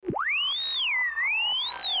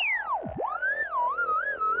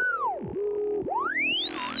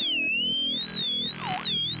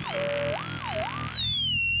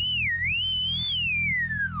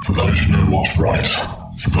what's right.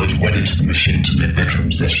 For those wedded to the machines in their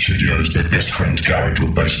bedrooms, their studios, their best friend's garage or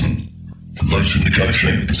basement. For those who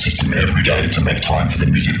negotiate with the system every day to make time for the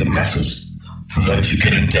music that matters. For those who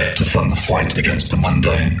get in debt to fund the fight against the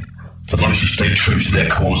mundane. For those who stay true to their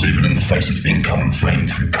cause even in the face of income and fame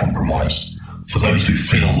through compromise. For those who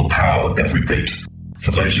feel the power of every beat.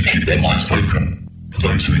 For those who keep their minds open. For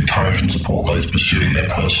those who encourage and support those pursuing their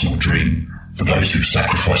personal dream. For those who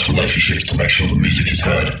sacrifice relationships to make sure the music is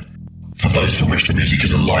heard. For those for which the music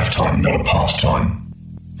is a lifetime, not a pastime.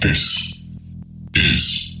 This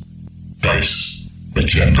is Bass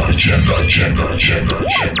Agenda.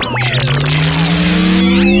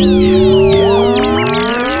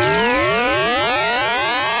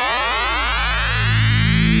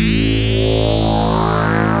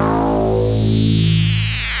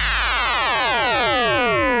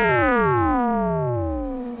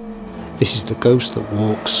 This is the Ghost That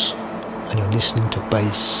Walks, and you're listening to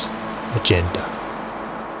Bass Agenda.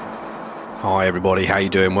 Hi everybody, how you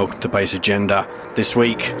doing? Welcome to Bass Agenda. This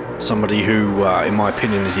week, somebody who, in my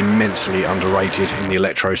opinion, is immensely underrated in the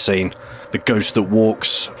electro scene. The Ghost That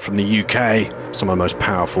Walks from the UK, some of the most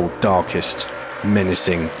powerful, darkest,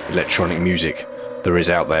 menacing electronic music there is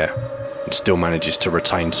out there, and still manages to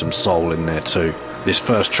retain some soul in there too. This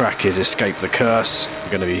first track is Escape the Curse.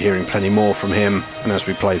 We're going to be hearing plenty more from him, and as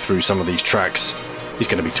we play through some of these tracks, he's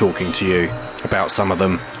going to be talking to you about some of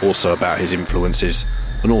them, also about his influences,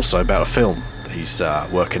 and also about a film that he's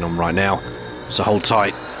working on right now. So hold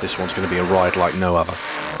tight, this one's going to be a ride like no other.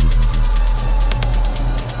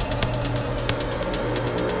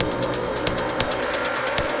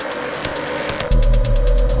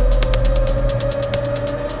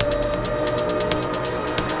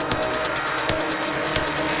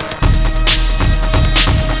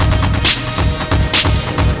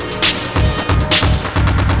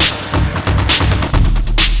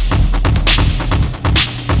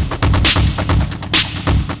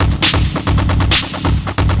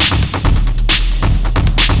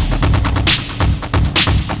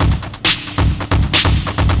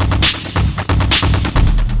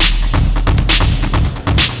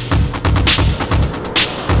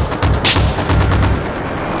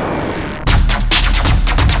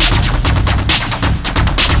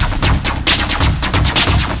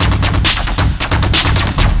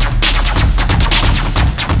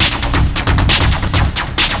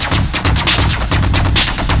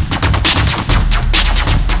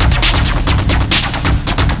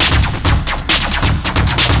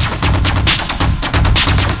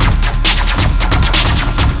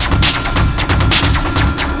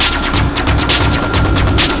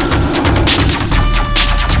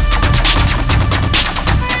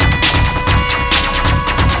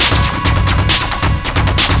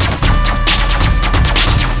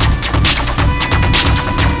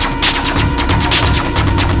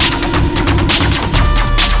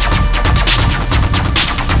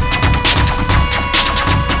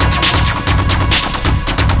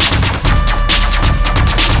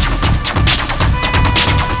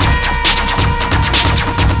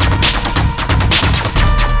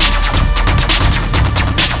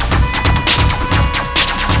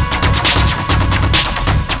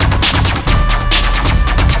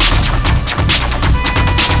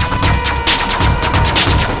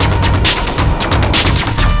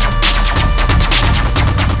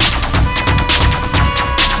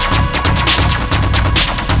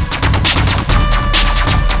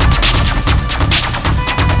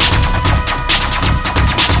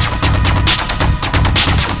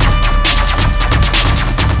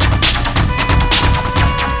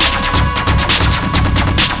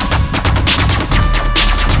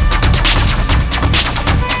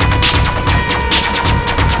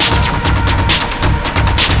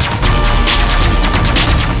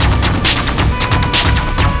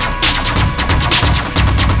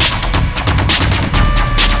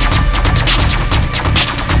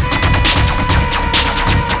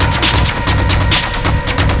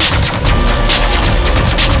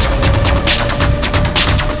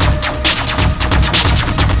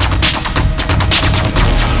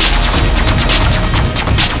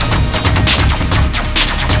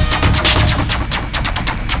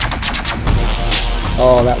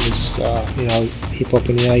 Oh, that was, hip-hop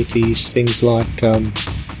in the 80s, things like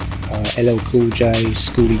LL Cool J,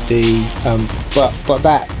 Schoolie D, but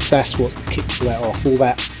that's what kicked that off, all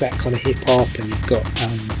that kind of hip-hop, and you've got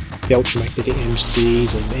the ultra-magnetic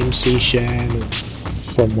MCs and MC Shan, and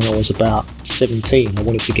from when I was about 17, I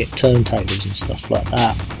wanted to get turntables and stuff like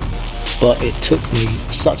that, but it took me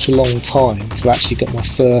such a long time to actually get my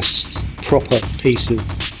first proper piece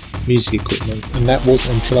of music equipment, and that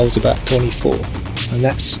wasn't until I was about 24. and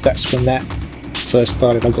that's when that first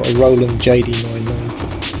started. I got a Roland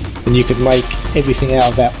JD990, and you could make everything out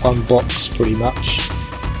of that one box pretty much,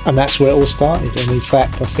 and that's where it all started. And in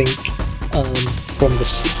fact, I think from the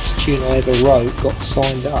 6th tune I ever wrote got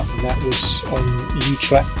signed up, and that was on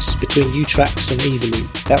U-Tracks, between U-Tracks and Evolution.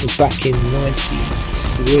 That was back in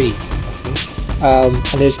 '93, I think.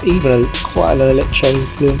 And there's even quite an electro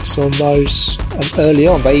influence on those. And early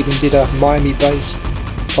on, they even did a Miami-based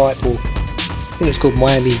type, or I think it's called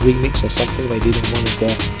Miami Remix or something. They did on one of the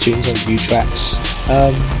tunes on U-Tracks.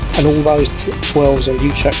 And all those 12s on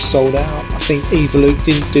U-Tracks sold out. I think Evolution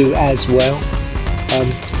didn't do as well.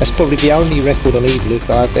 That's probably the only record on Evolution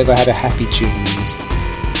that I've ever had a happy tune used,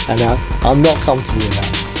 and I'm not comfortable with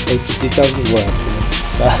that. It doesn't work for me.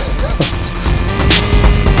 So.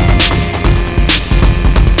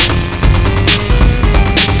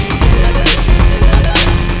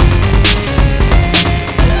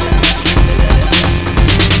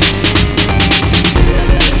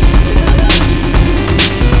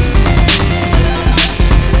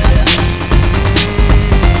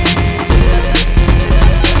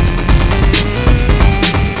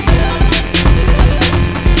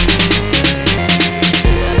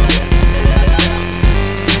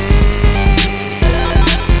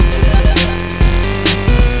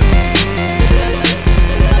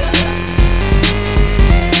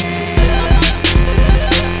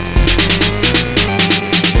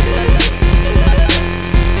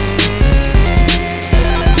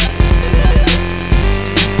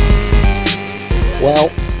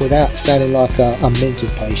 Well, without sounding like a mental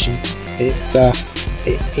patient, it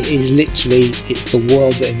is literally, it's the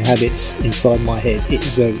world that inhabits inside my head. It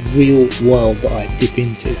is a real world that I dip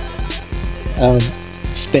into.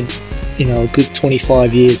 Spent, a good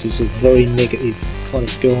 25 years as a very negative kind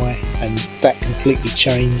of guy, and that completely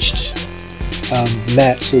changed.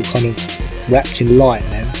 Now it's all kind of wrapped in light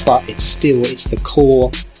now, but it's the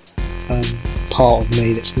core part of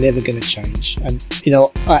me that's never going to change, and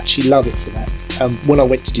I actually love it for that. When I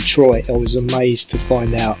went to Detroit, I was amazed to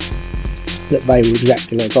find out that they were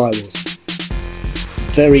exactly like I was.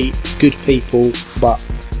 Very good people, but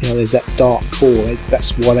there's that dark core.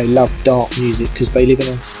 That's why they love dark music, because they live in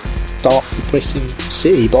a dark, depressing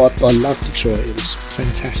city. But I love Detroit. It was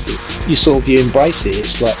fantastic. You embrace it.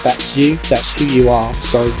 It's like, that's you, that's who you are.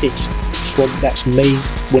 So that's me.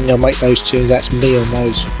 When I make those tunes, that's me on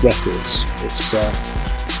those records.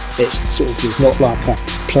 There's not like a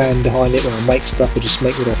plan behind it. When I make stuff, I just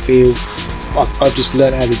make what I feel. I've just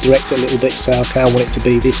learned how to direct it a little bit, say, okay, I want it to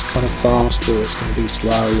be this kind of fast, or it's going to be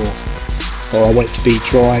slow, or I want it to be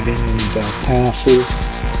driving and powerful.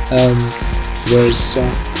 Whereas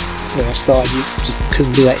when I started, you just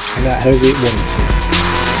couldn't do that. It came out however it wanted to.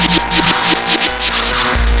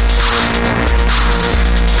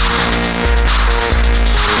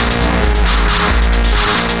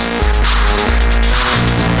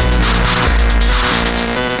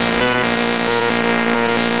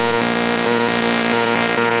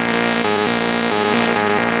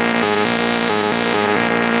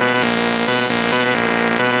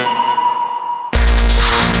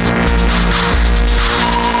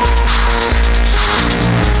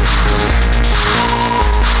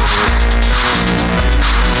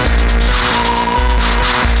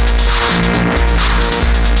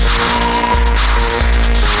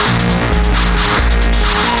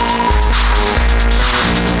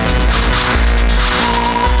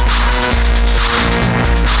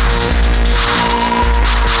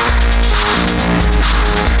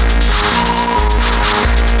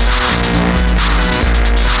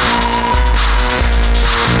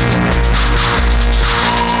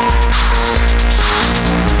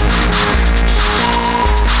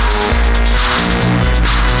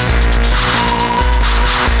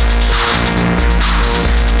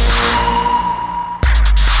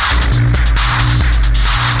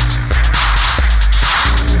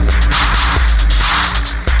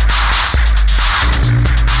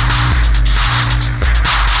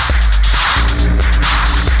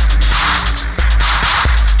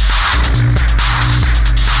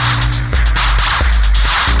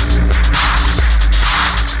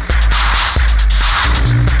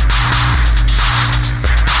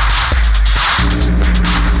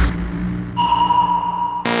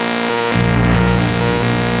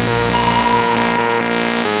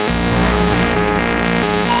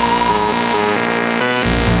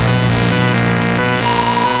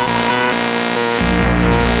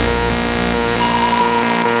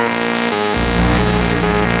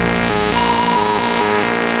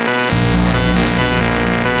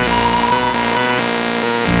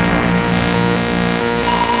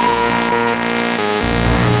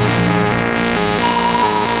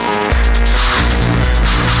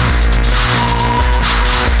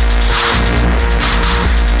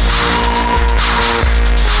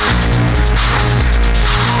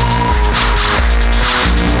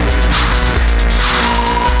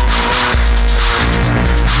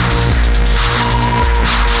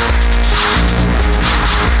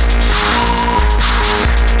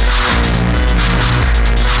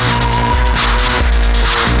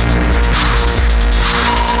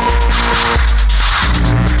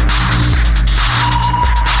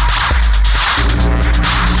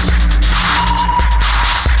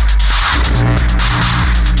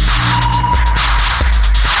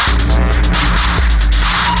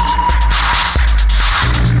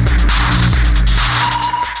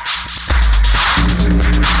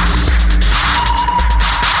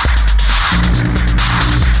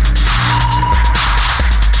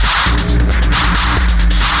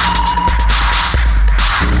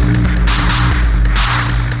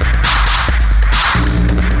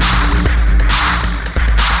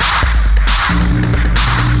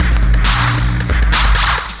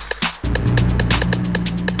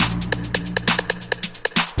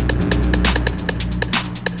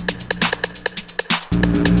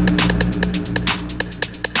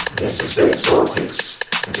 This is the Exotics,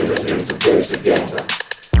 and you're listening to Base Agenda.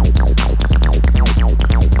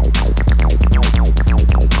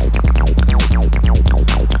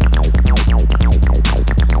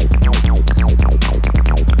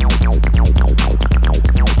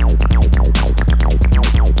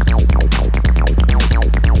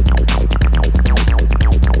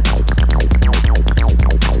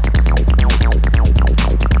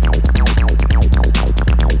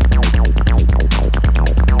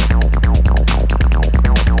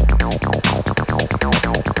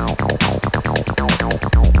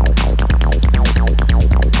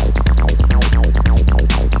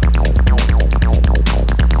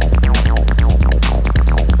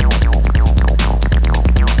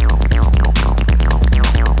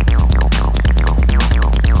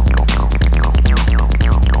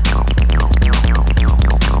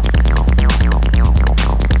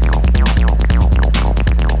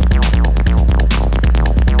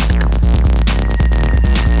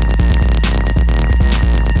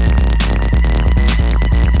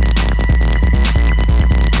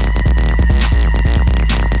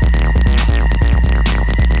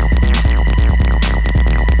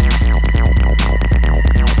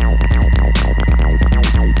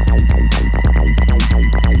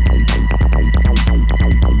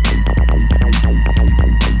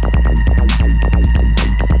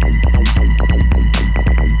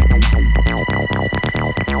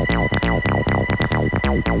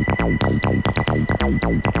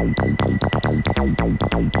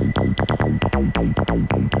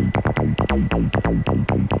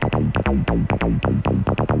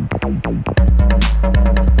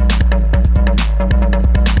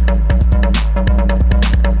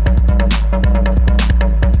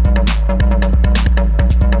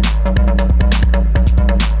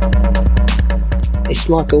 It's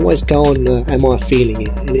like I always go on, am I feeling it?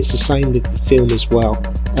 And it's the same with the film as well.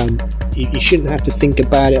 You shouldn't have to think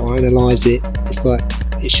about it or analyse it. It's like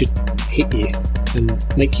it should hit you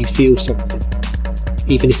and make you feel something,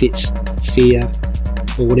 even if it's fear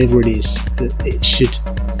or whatever it is. That it should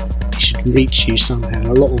reach you somehow.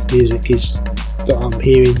 A lot of music is that I'm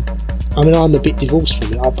hearing. I mean, I'm a bit divorced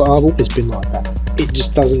from it, but I've always been like that. It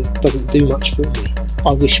just doesn't do much for me.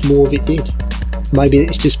 I wish more of it did. Maybe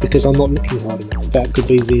it's just because I'm not looking hard enough. That could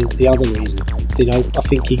be the other reason. You know, I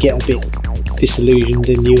think you get a bit disillusioned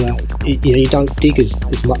and you don't dig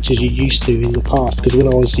as much as you used to in the past. Because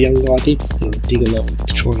when I was younger, I did dig a lot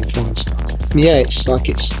to try and find stuff. Yeah, it's like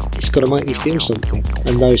it's got to make me feel something.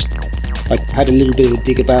 And I had a little bit of a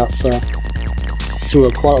dig about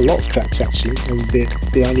through quite a lot of tracks actually. And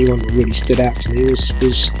the only one that really stood out to me was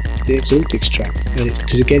the Exotics track. And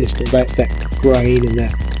because again, it's got that grain and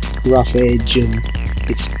that rough edge, and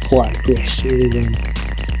it's quite aggressive and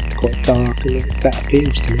quite dark, and that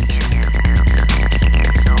appeals to me. So.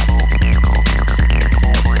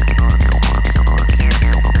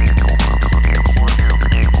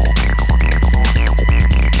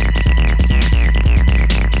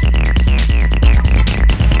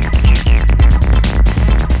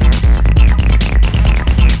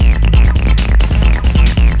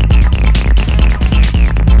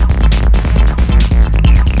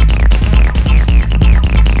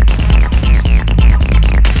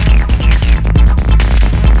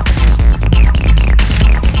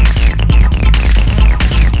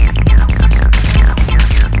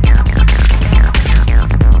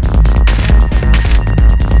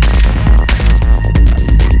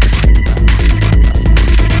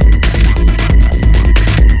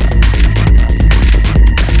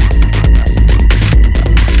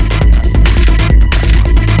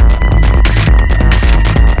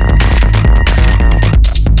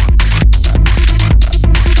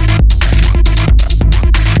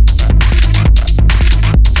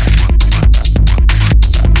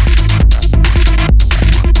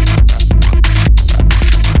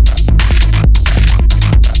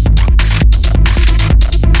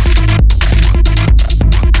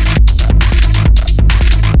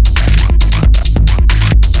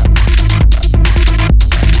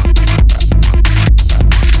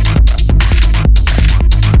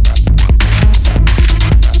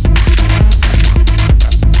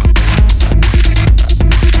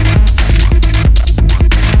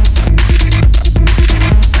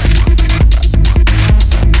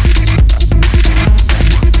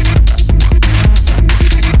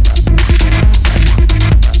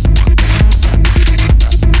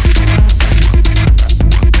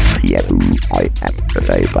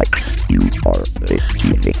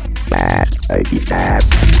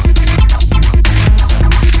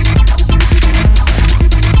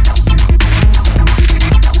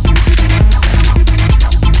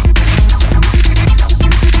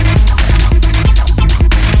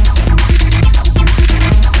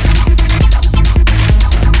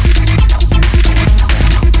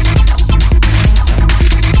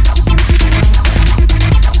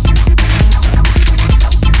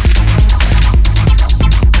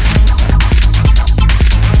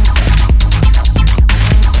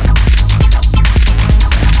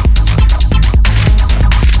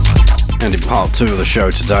 part 2 of the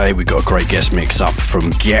show today. We've got a great guest mix up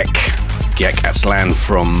from Gek Atzlan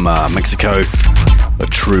from Mexico, a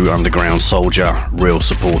true underground soldier, real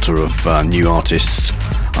supporter of new artists,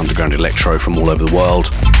 underground electro from all over the world.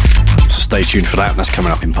 So stay tuned for that, that's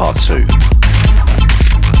coming up in part 2.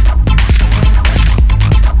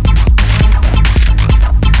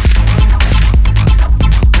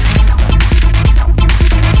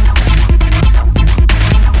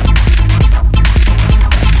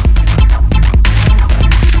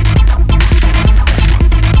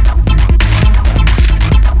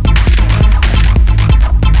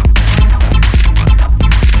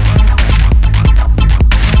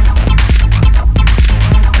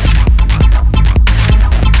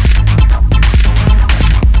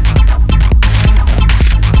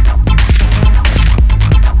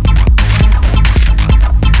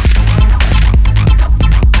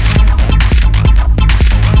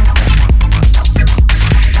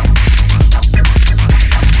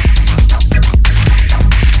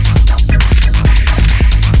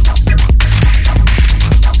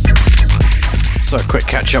 So a quick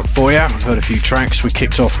catch up for you. I've heard a few tracks. We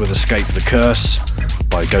kicked off with Escape the Curse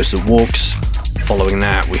by Ghost That Walks. Following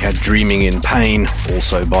that we had Dreaming in Pain,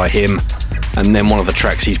 also by him. And then one of the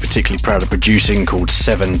tracks he's particularly proud of producing called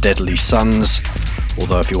Seven Deadly Sons.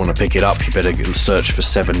 Although if you want to pick it up you better search for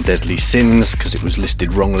Seven Deadly Sins because it was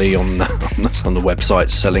listed wrongly on the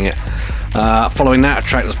website selling it. Following that, a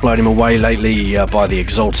track that's blown him away lately by the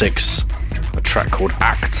Exotics. A track called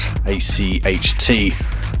Acht, A-C-H-T.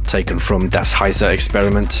 Taken from Das Heiser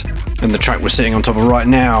Experiment. And the track we're sitting on top of right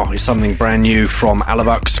now is something brand new from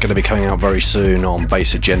Alavux, going to be coming out very soon on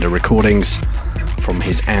Bass Agenda Recordings from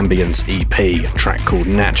his Ambience EP, a track called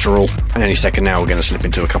Natural. And any second now we're going to slip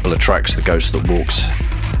into a couple of tracks the Ghost That Walks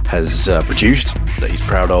has produced that he's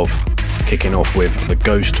proud of, kicking off with The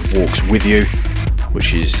Ghost Walks With You,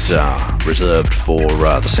 which is reserved for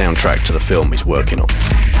the soundtrack to the film he's working on.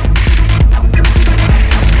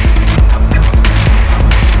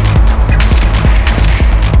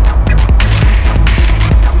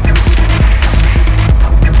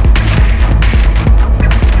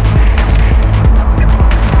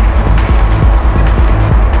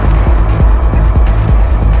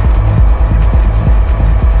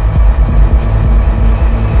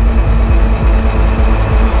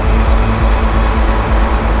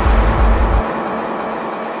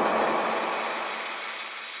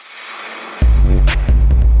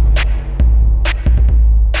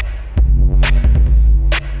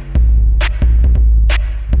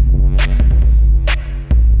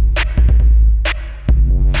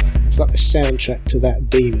 Soundtrack to that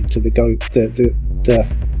demon, to the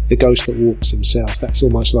ghost that walks himself. That's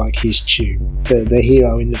almost like his tune. The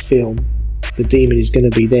hero in the film, the demon is going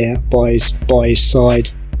to be there by his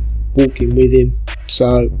side, walking with him.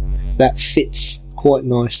 So that fits quite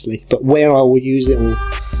nicely. But where I will use it, or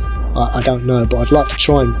I don't know. But I'd like to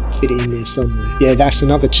try and fit it in there somewhere. Yeah, that's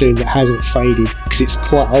another tune that hasn't faded because it's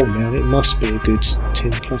quite old now. It must be a good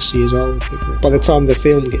 10 plus years old, I think. By the time the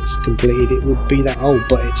film gets completed it would be that old,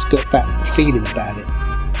 but it's got that feeling about it,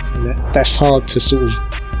 and that's hard to sort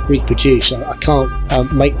of reproduce. I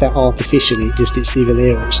can't make that artificially. It's either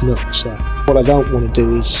there or it's not. So what I don't want to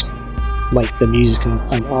do is make the music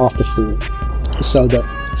an afterthought, so that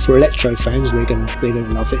for electro fans they're gonna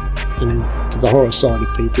love it, and then for the horror side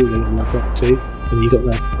of people they're gonna love that too, and you've got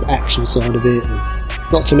the action side of it,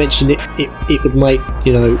 and not to mention it would make,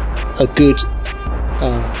 you know, a good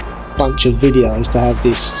bunch of videos to have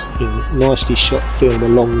this, you know, nicely shot film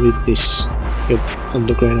along with this, you know,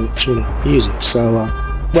 underground electronic music. So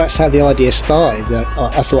that's how the idea started.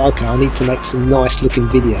 I thought, okay, I need to make some nice looking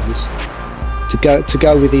videos to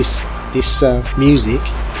go with this music,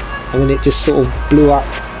 and then it just sort of blew up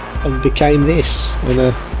and became this. And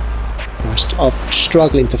I'm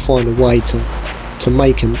struggling to find a way to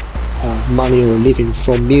make money or a living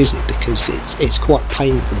from music, because it's quite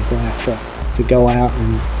painful to have to go out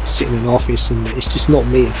and sit in an office, and it's just not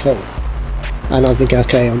me at all. And I think,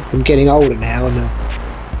 okay, I'm getting older now,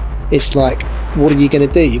 and it's like, what are you going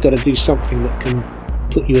to do? You've got to do something that can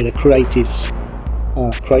put you in a creative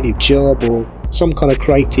job, or some kind of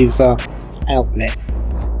creative outlet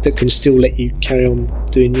that can still let you carry on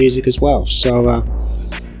doing music as well. So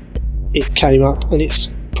it came up, and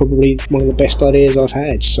it's probably one of the best ideas I've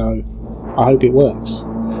had, so I hope it works.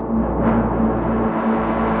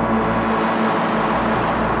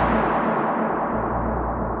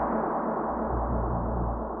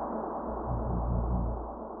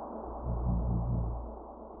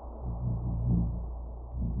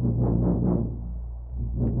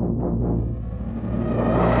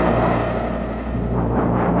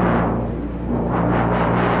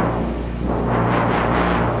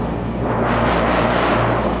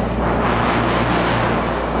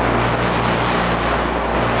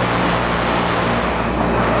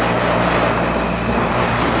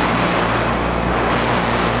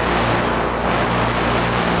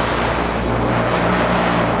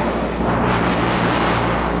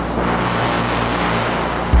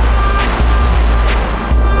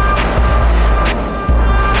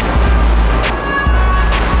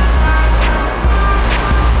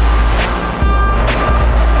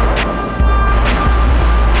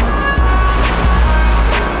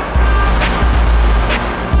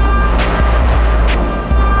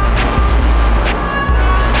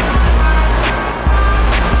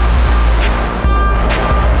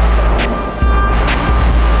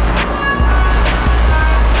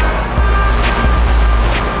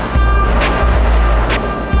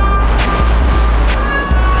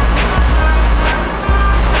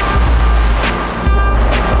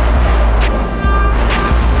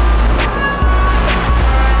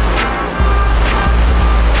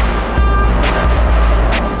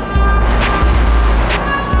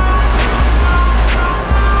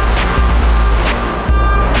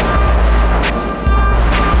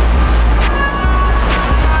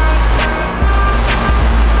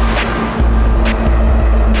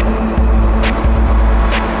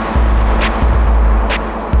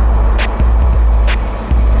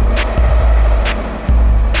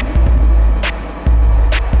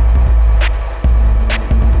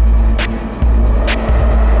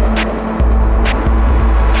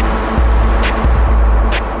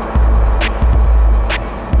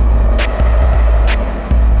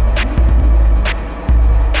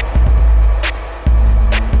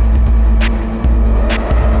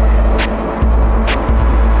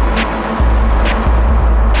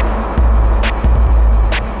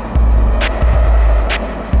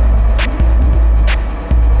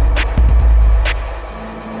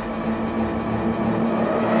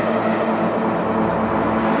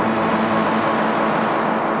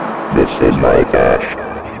 This is my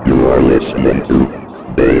dash. You are listening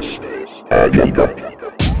to Bass Agenda.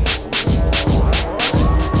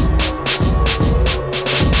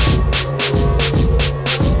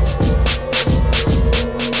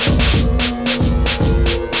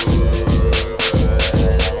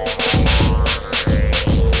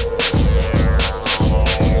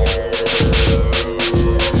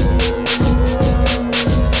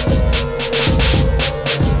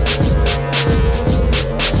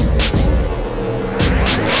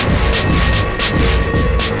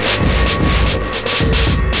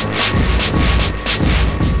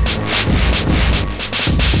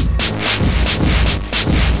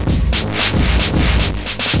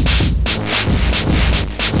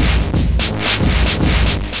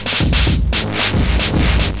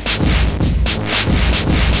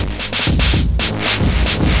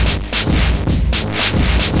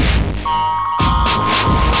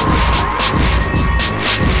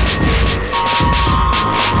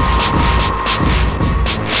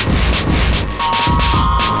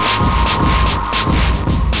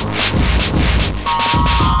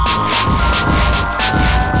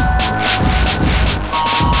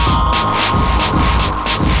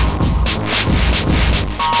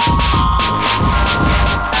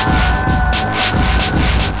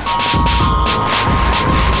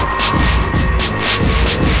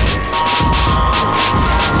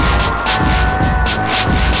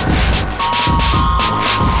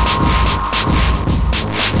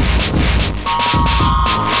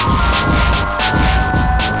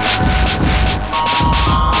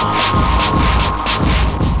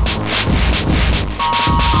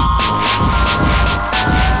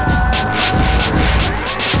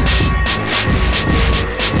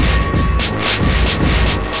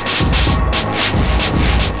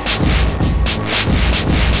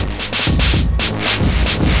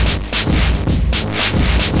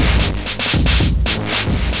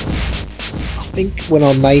 When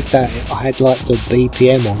I made that, I had like the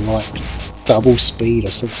BPM on like double speed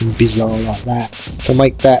or something bizarre like that to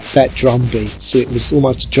make that drum beat. So it was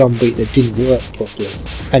almost a drum beat that didn't work properly,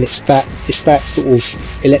 and it's that sort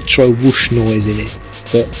of electro whoosh noise in it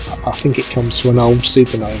that I think it comes from an old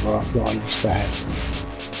Supernova that I used to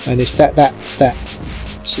have, and it's that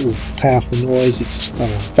sort of powerful noise. It just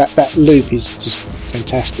that loop is just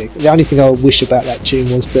fantastic. The only thing I would wish about that tune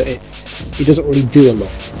was that it doesn't really do a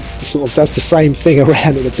lot. It sort of does the same thing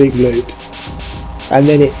around in a big loop, and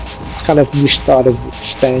then I kind of wish that I'd have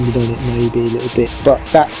expanded on it maybe a little bit. But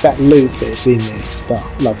that loop that's in there is just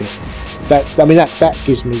love it. That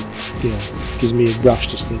gives me a rush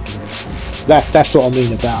just thinking of it. So that's what I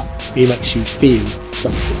mean about it makes you feel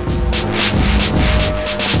something.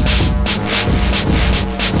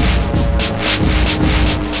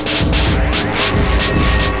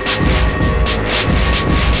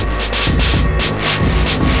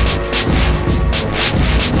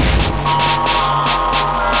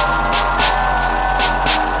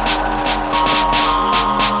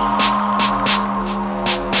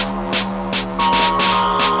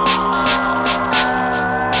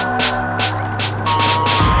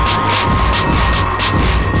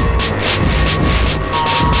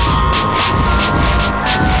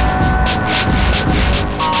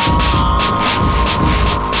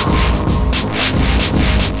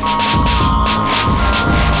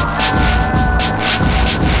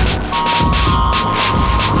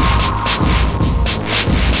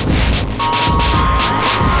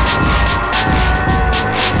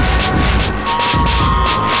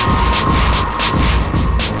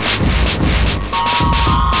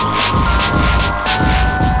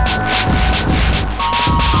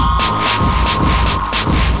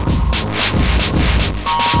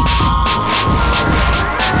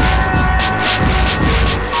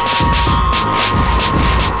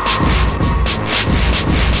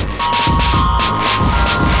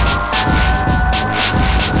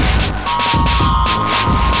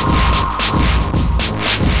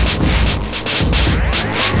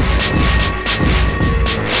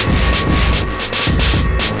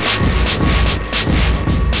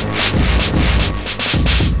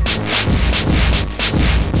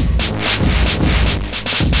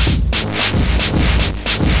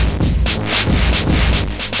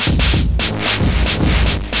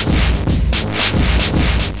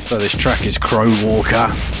 So this track is Crow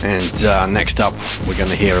Walker, and next up we're going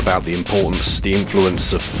to hear about the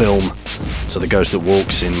influence of film to the Ghost That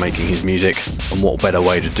Walks in making his music, and what better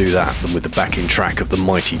way to do that than with the backing track of the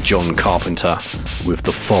mighty John Carpenter with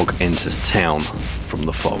The Fog Enters Town from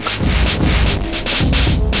The Fog.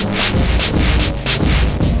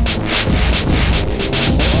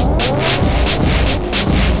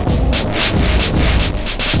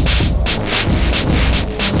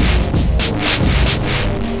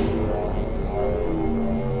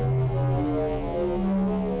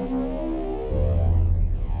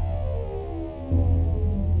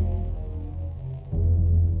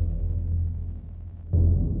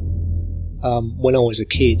 when I was a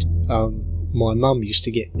kid, my mum used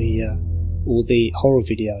to get me all the horror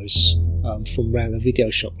videos from around the video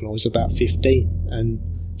shop when I was about 15, and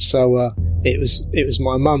so it was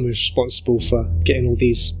my mum who was responsible for getting all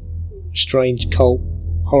these strange cult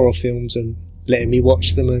horror films and letting me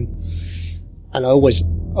watch them, and I always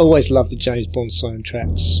loved the James Bond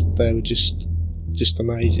soundtracks. They were just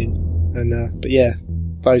amazing, and but yeah,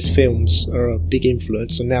 those films are a big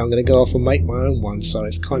influence, and now I'm going to go off and make my own one, so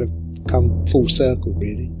it's kind of come full circle,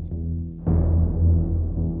 really.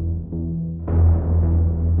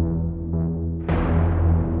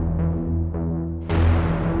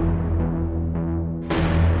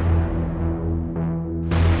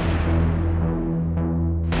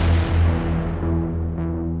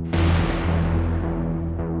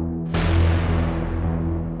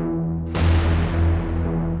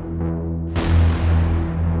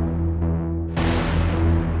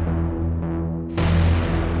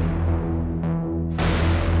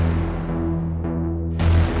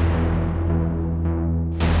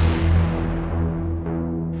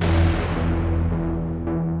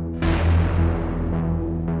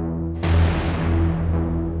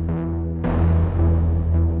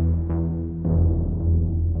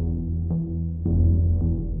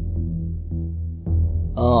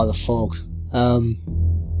 Oh, the fog. I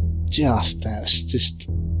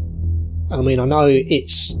mean, I know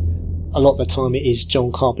it's a lot of the time it is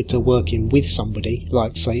John Carpenter working with somebody,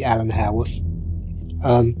 like say Alan Howarth.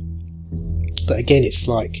 But again, it's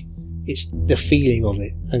the feeling of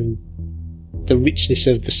it and the richness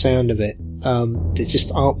of the sound of it. There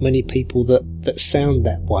just aren't many people that sound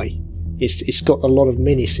that way. It's got a lot of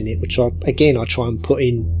menace in it, which I try and put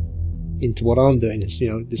into what I'm doing. It's,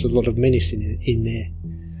 there's a lot of menace in there.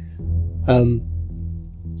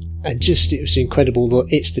 And just, it was incredible that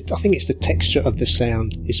I think it's the texture of the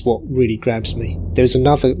sound is what really grabs me. There was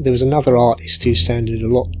another artist who sounded a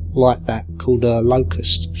lot like that called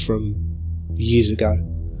Locust from years ago,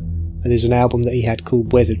 and there's an album that he had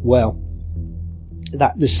called Weathered Well.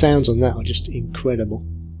 The sounds on that are just incredible,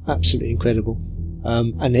 absolutely incredible.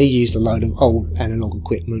 And he used a load of old analog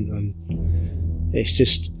equipment, and it's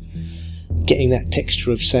just getting that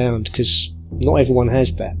texture of sound, because not everyone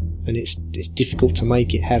has that. And it's difficult to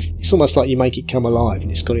make it have. It's almost like you make it come alive,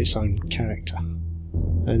 and it's got its own character.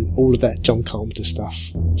 And all of that John Carpenter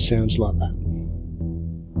stuff sounds like that.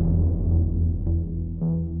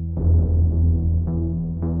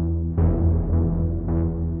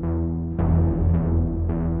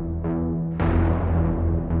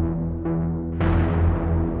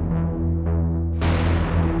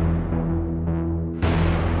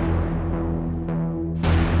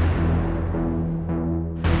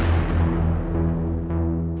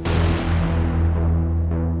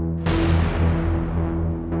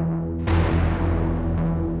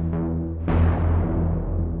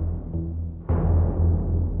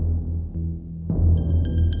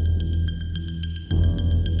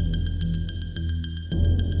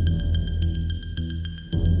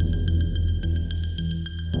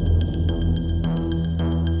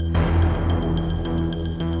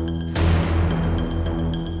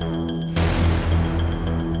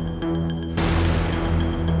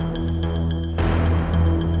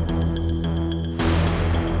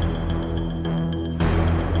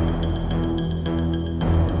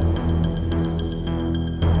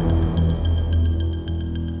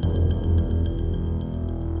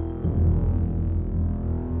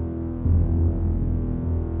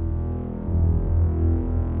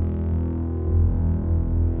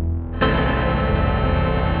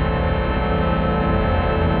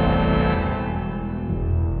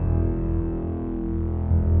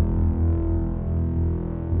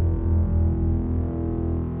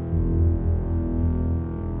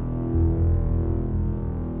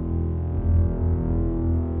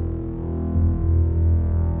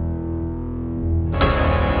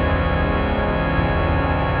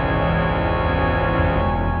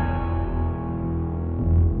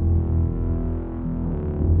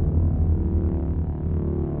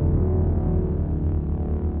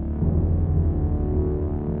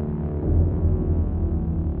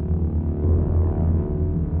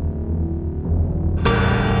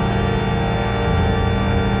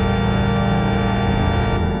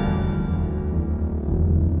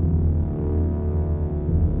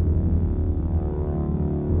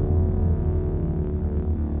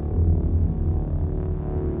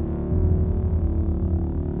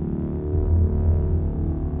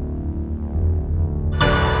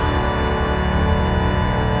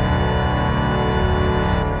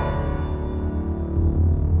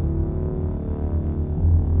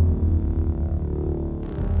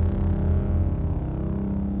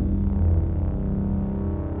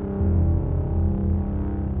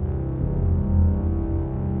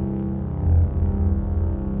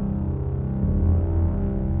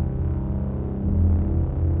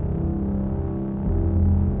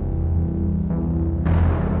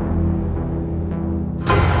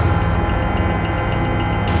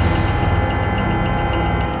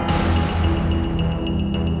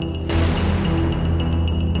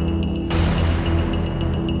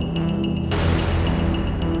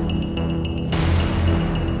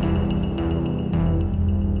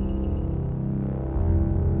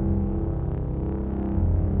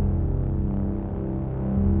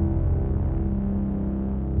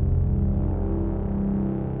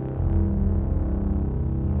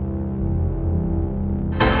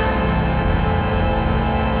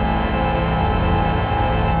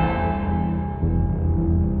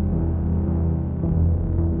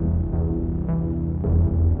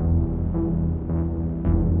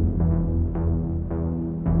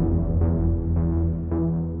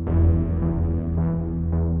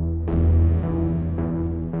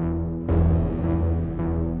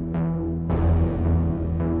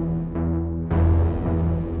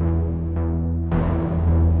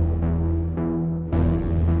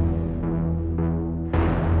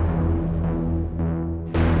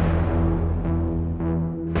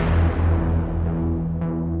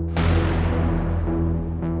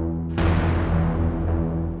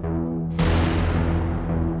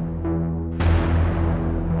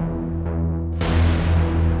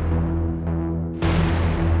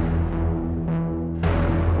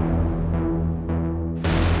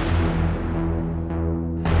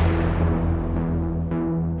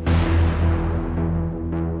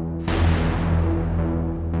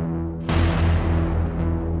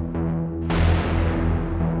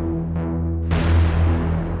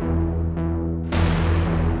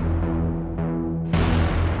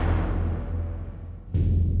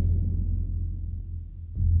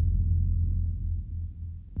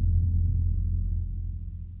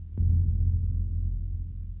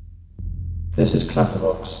 This is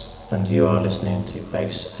Clatterbox, and you are listening to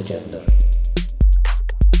Bass Agenda.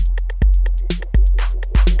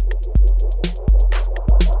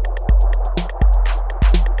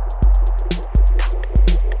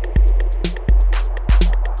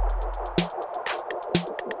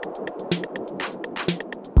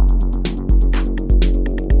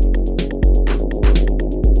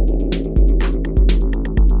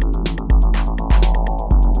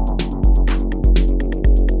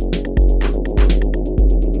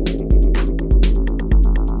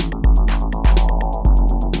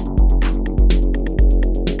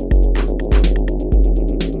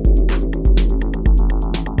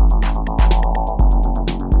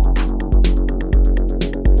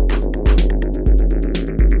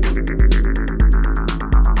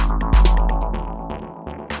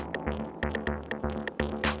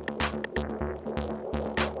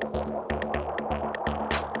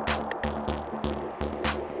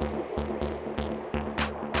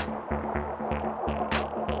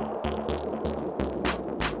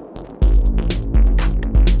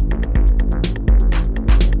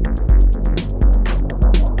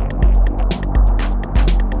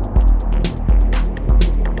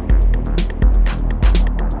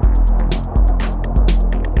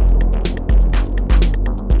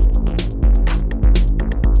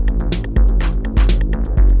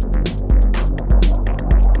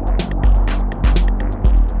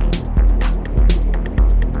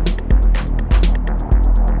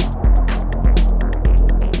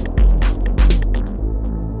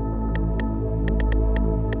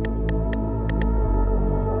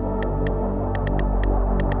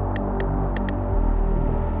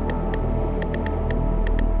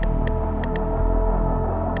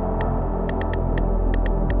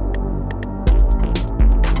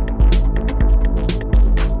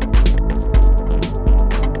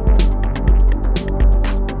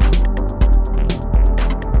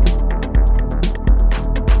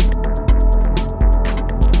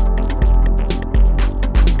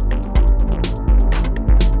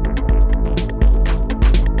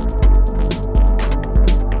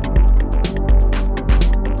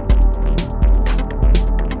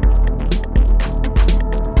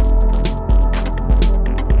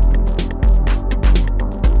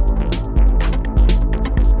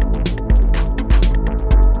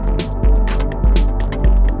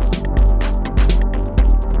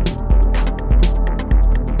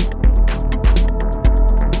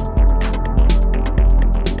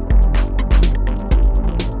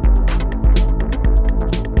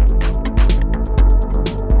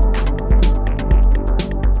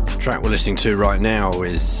 Track we're listening to right now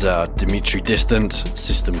is Dimitri Distant,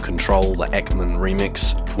 System Control, the Ekman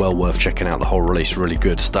remix. Well worth checking out the whole release, really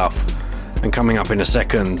good stuff. And coming up in a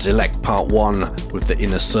second, Elect Part 1 with the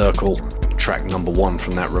Inner Circle, track number 1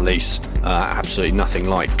 from that release. Absolutely nothing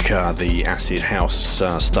like the acid house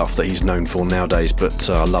stuff that he's known for nowadays, but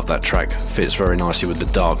I love that track. Fits very nicely with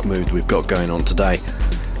the dark mood we've got going on today.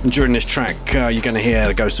 And during this track, you're going to hear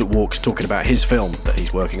The Ghost That Walks talking about his film that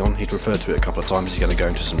he's working on. He's referred to it a couple of times. He's going to go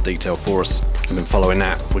into some detail for us. And then following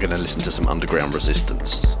that, we're going to listen to some Underground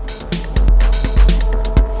Resistance.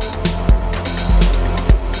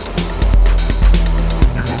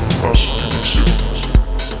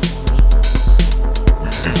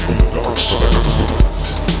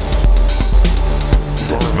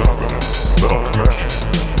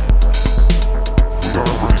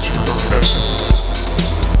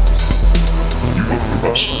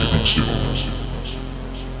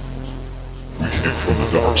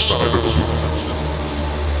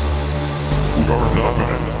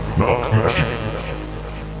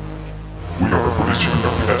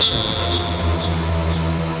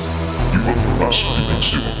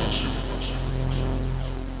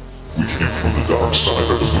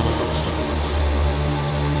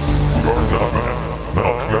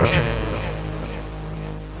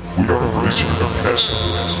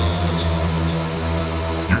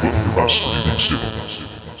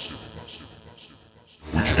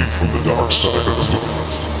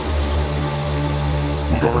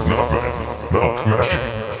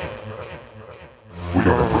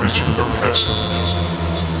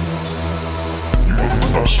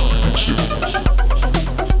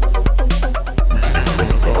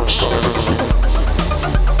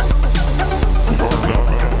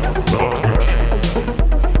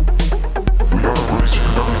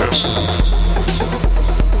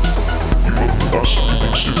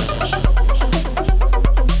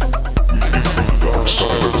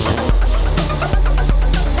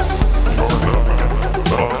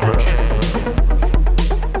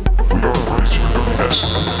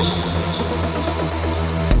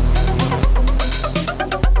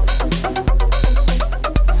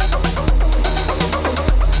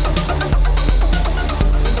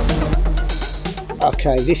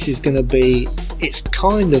 okay, this is going to be, it's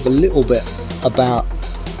kind of a little bit about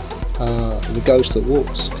the ghost that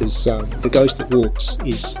walks, because the ghost that walks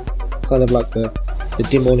is kind of like the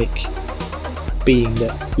demonic being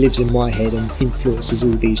that lives in my head and influences all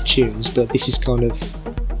these tunes. But this is kind of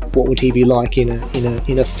what would he be like in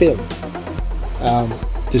a film.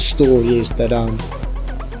 The story is that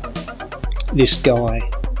this guy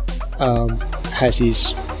has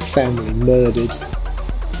his family murdered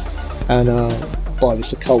and by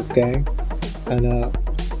this occult gang, and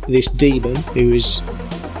this demon, who is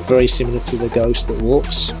very similar to the ghost that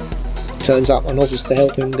walks, turns up and offers to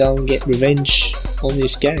help him go and get revenge on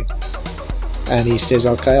this gang. And he says,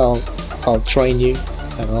 okay, I'll train you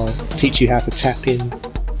and I'll teach you how to tap in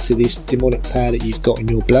to this demonic power that you've got in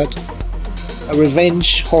your blood. A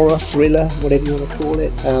revenge, horror, thriller, whatever you want to call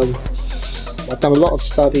it. I've done a lot of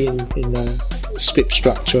study in script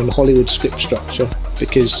structure and Hollywood script structure,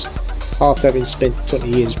 because after having spent 20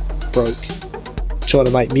 years broke trying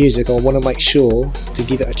to make music, I want to make sure to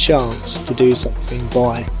give it a chance to do something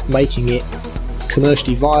by making it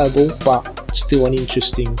commercially viable but still an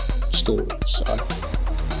interesting story. So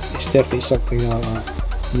it's definitely something I'm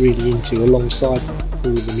really into, alongside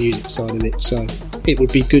all the music side of it. So it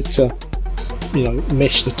would be good to,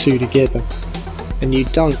 mesh the two together. And you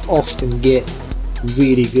don't often get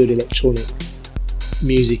really good electronic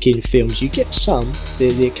music in films. You get some,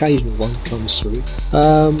 the occasional one comes through.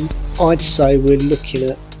 I'd say we're looking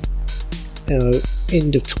at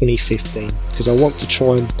end of 2015, because I want to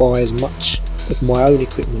try and buy as much of my own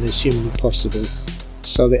equipment as humanly possible,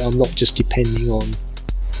 so that I'm not just depending on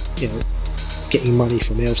getting money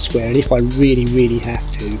from elsewhere. And if I really, really have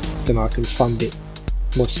to, then I can fund it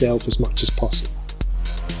myself as much as possible.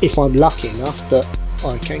 If I'm lucky enough that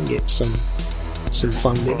I can get some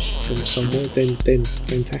funding from somewhere, then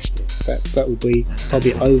fantastic. That would be, I'll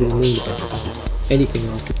be over the moon about that. Anything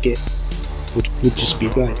I could get would just be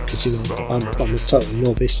great, because I'm a total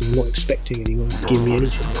novice and not expecting anyone to give me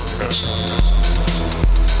anything.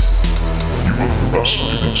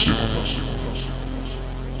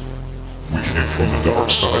 We came from the dark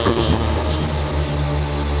side of the moon.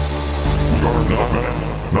 We are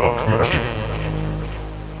not magic.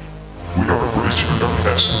 We are raising our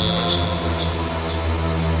essence.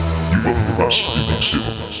 You will move us to the next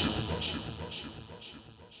level.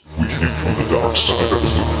 We came from the dark side of the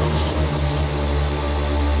moon.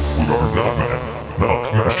 We are not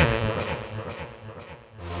magic.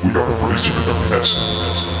 We are raising our essence.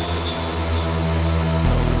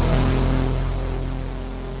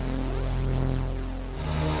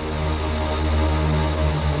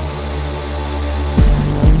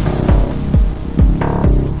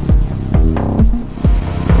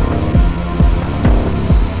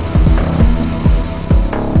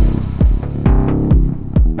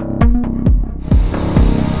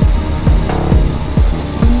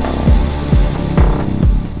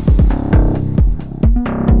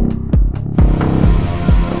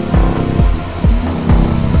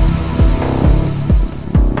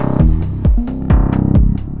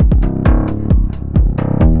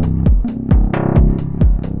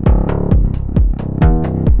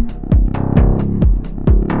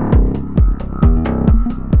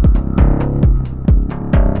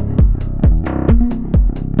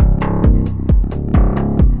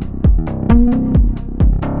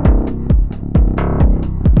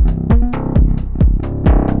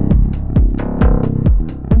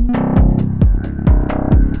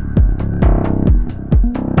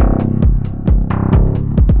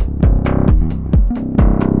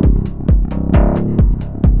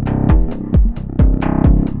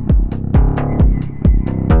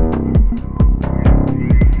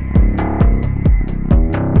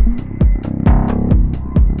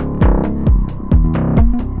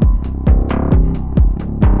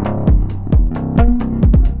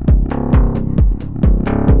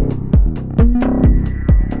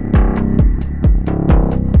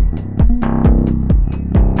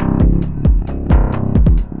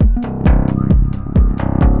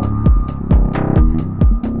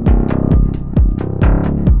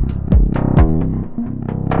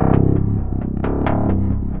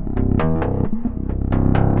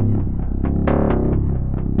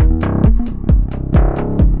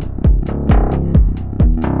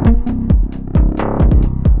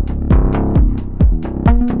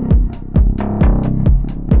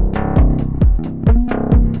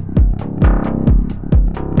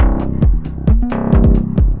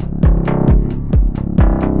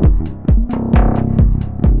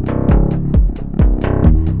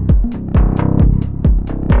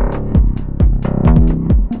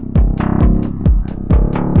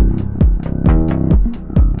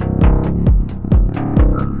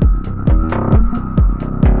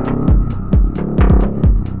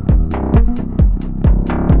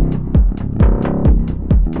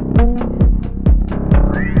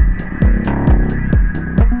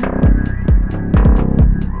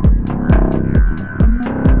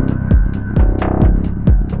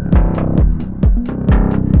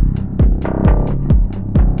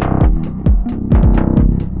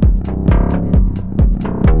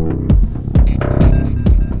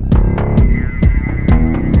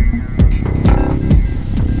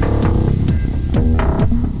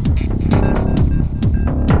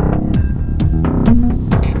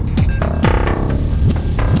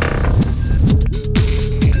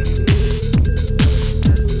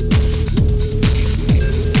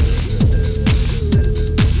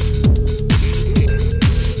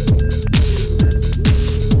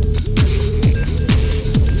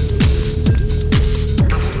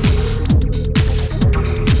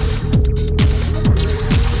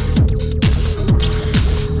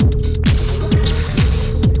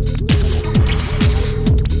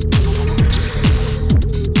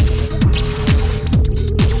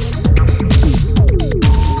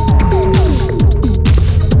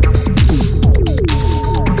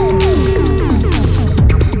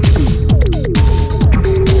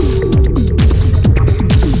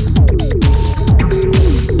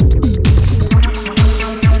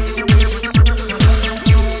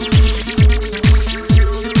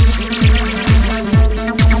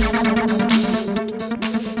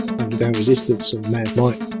 Resistance and Mad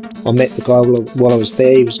Mike. I met the guy while I was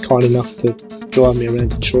there. He was kind enough to drive me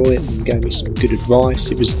around Detroit and gave me some good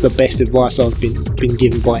advice. It was the best advice I've been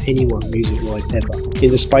given by anyone music-wise ever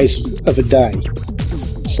in the space of a day.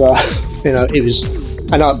 So, it was,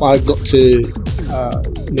 and I got to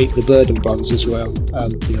meet the Burden brothers as well.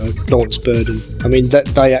 Lawrence Burden. I mean,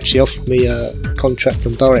 they actually offered me a contract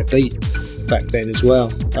on Direct Beat back then as well.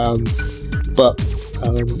 But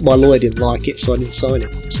my lawyer didn't like it, so I didn't sign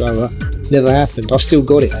it. So never happened. I've still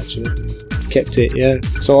got it actually. Kept it, yeah.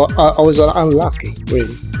 So I was unlucky,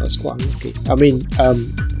 really. I was quite unlucky. I mean,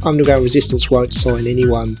 Underground Resistance won't sign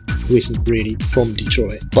anyone who isn't really from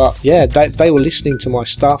Detroit. But yeah, they were listening to my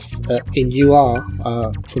stuff in UR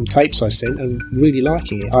from tapes I sent and really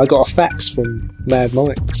liking it. I got a fax from Mad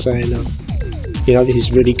Mike saying, this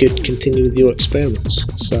is really good, continue with your experiments.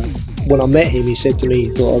 So when I met him, he said to me he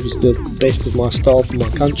thought I was the best of my style for my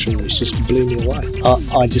country, which just blew me away.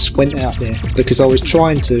 I just went out there because I was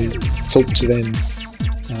trying to talk to them,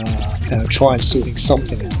 try and sorting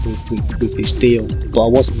something out with this deal, but I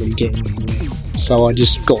wasn't really getting anywhere. So I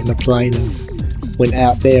just got on a plane and went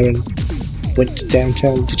out there and went to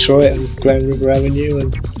downtown Detroit and Grand River Avenue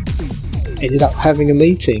and ended up having a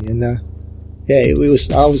meeting. And it was.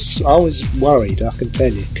 I was worried, I can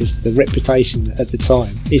tell you, because the reputation at the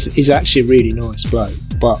time is actually a really nice bloke,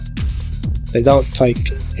 but they don't take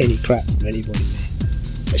any crap from anybody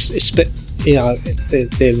there.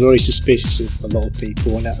 They're very suspicious of a lot of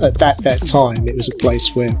people, and at that time it was a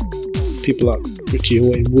place where people like Richie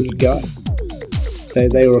Hawtin wouldn't go.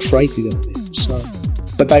 They were afraid to go there. So,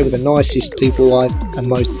 but they were the nicest people and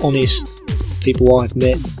most honest people I've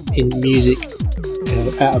met in music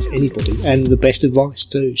out of anybody, and the best advice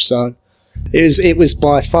too. So it was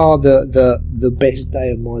by far the best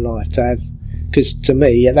day of my life to have, because to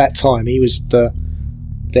me at that time he was the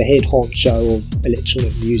head honcho of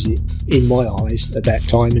electronic music in my eyes at that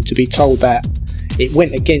time, and to be told that it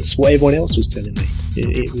went against what everyone else was telling me.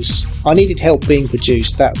 It was, I needed help being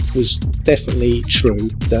produced. That was definitely true.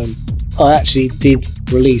 I actually did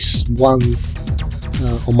release one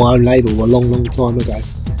on my own label a long time ago.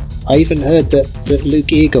 I even heard that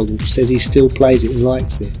Luke Eagle says he still plays it and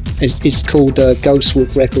likes it. It's called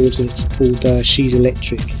Ghostwalk Records, and it's called She's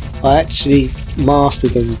Electric. I actually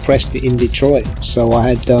mastered and pressed it in Detroit. So I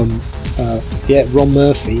had Ron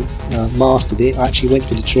Murphy mastered it. I actually went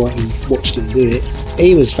to Detroit and watched him do it.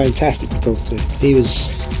 He was fantastic to talk to. He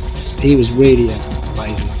was really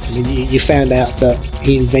amazing. I mean, you found out that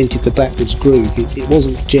he invented the backwards groove. It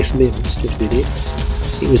wasn't Jeff Mills that did it.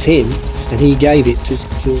 It was him, and he gave it to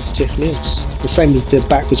Jeff Mills. The same with the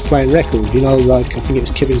backwards playing record. I think it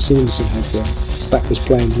was Kevin Saunderson had the backwards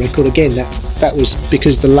playing record. Again, that was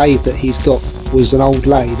because the lathe that he's got was an old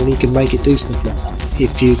lathe, and he can make it do stuff like that.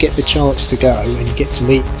 If you get the chance to go and you get to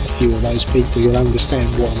meet a few of those people, you'll understand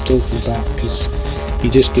what I'm talking about, because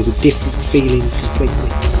there's a different feeling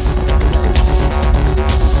completely.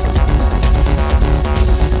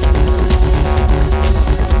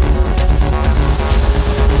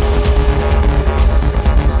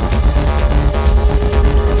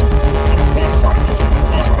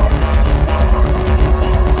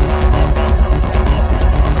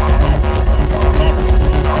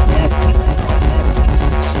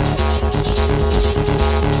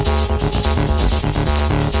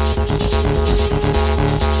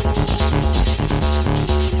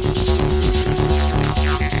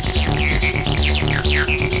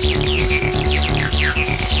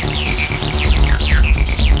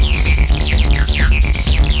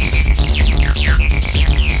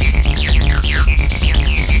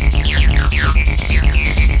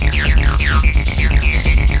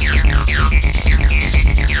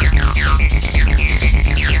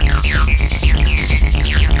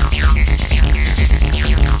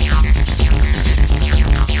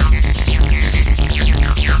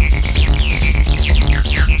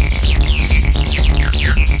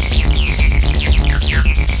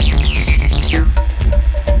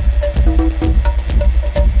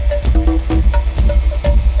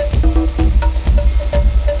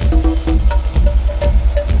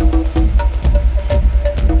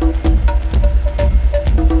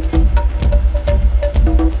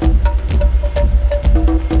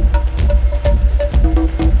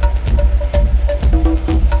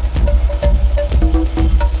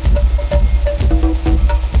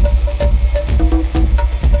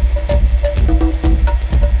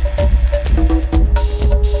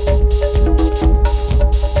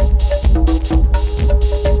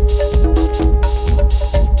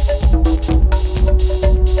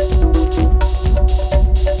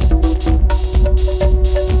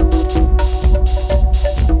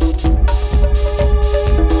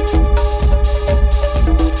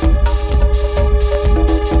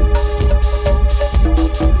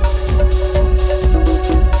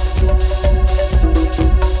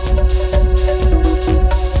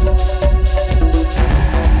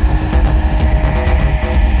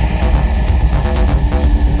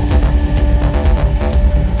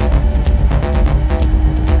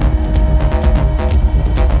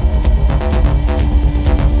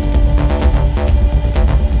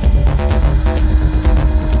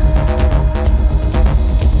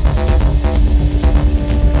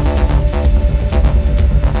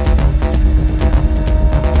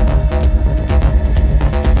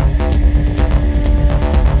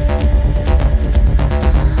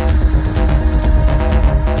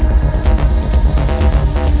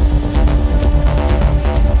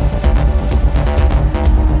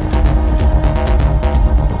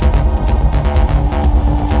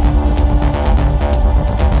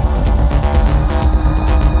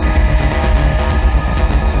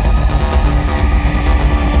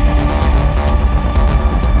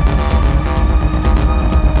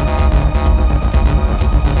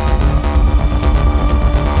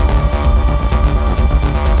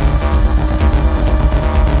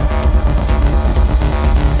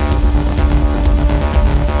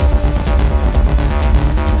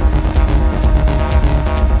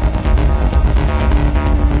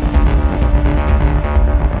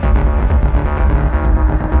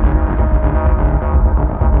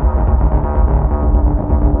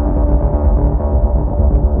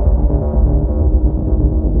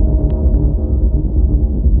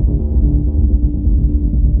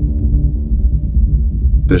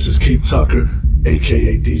 This is Keith Tucker,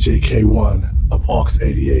 aka DJ K1 of Aux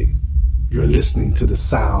 88. You're listening to the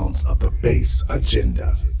sounds of the Bass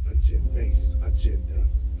Agenda.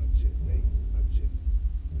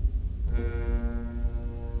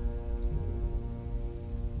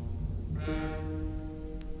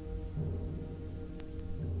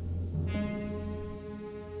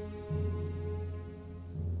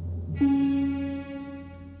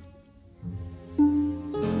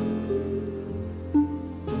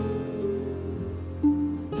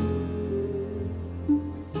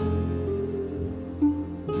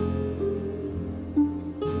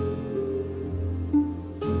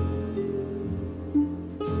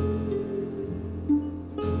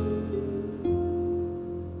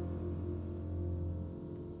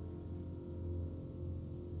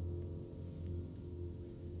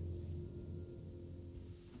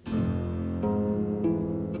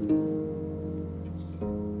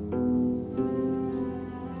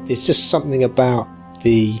 There's just something about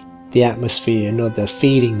the atmosphere and the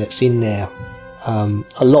feeling that's in there.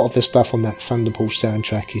 A lot of the stuff on that Thunderball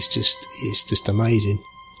soundtrack is just amazing.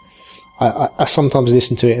 I sometimes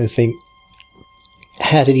listen to it and think,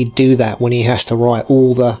 how did he do that when he has to write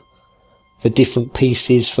all the different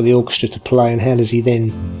pieces for the orchestra to play, and how does he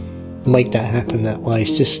then make that happen that way?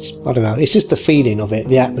 It's just, I don't know, it's just the feeling of it,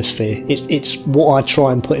 the atmosphere. It's what I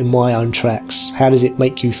try and put in my own tracks. How does it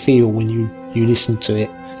make you feel when you listen to it?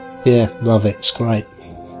 Yeah, love it, it's great.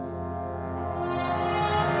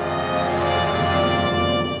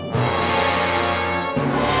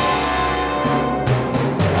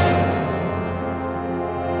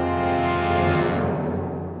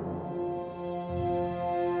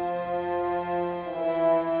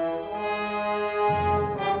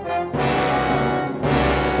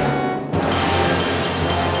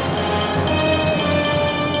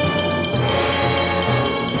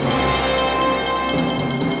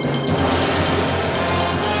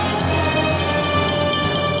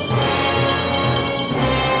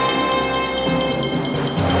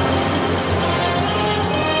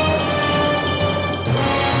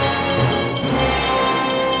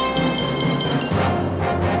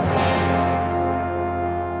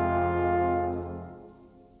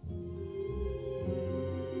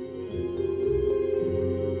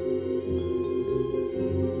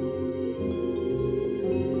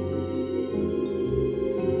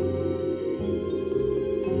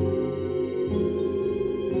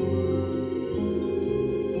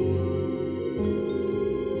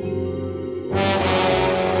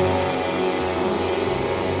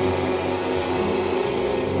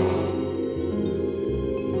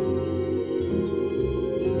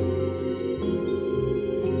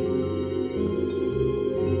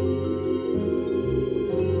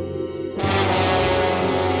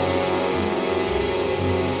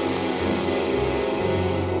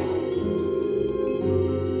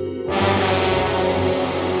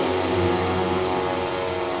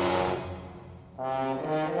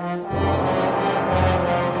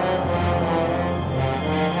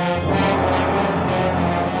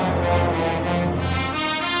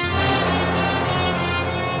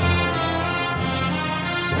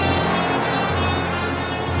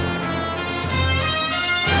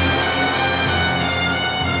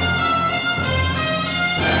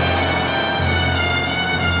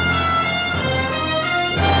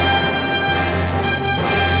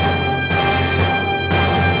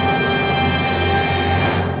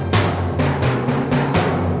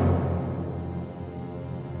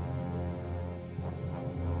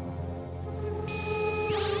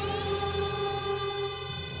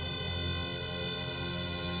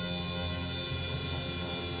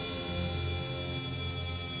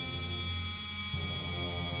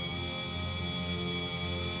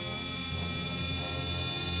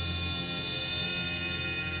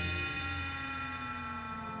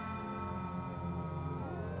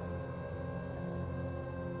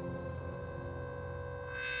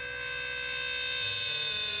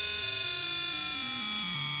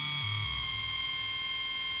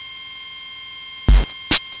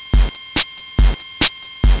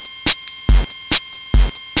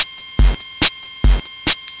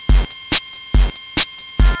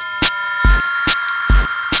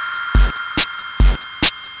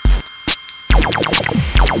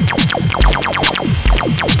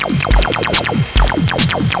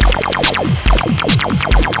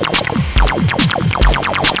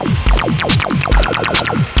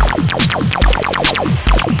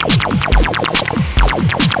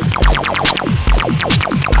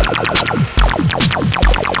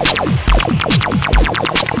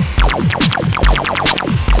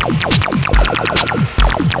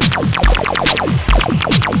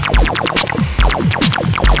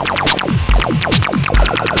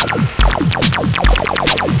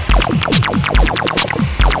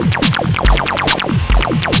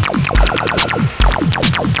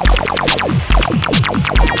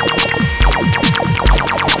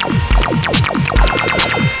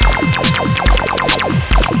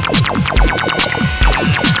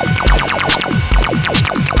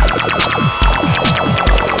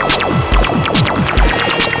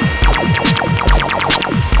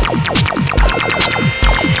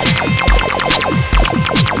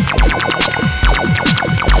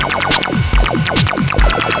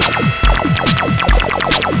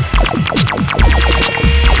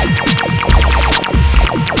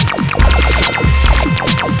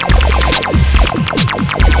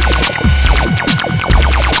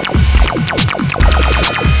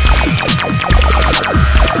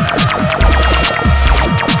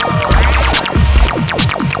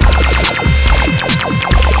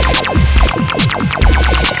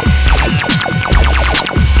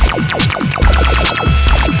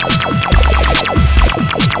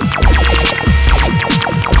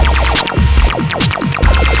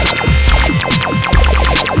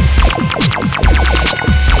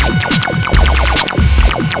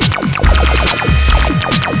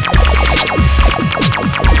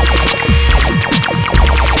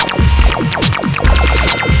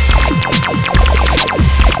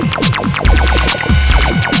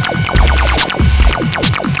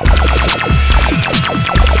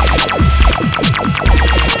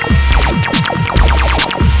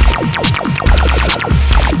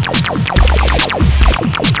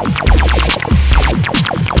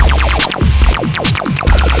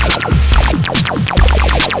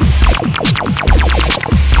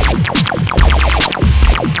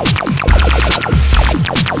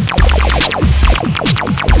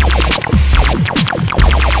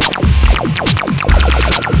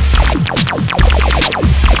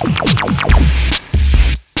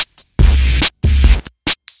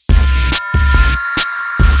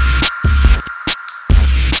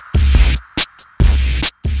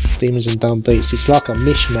 Demons and Dumb Beats. It's like a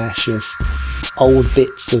mishmash of old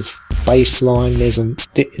bits of bass line.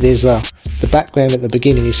 The background at the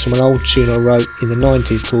beginning is from an old tune I wrote in the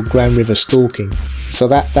 90s called Grand River Stalking. So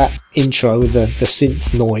that intro with the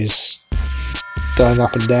synth noise going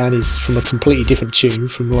up and down is from a completely different tune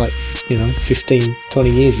from 15,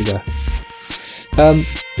 20 years ago.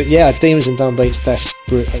 But yeah, Demons and Dumb Beats,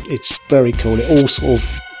 it's very cool. It all sort of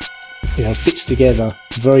fits together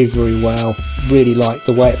very, very well. Really like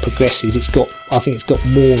the way it progresses. I think it's got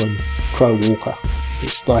more than Crow Walker.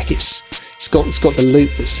 It's like it's got the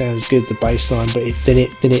loop that sounds good, the bass line, but then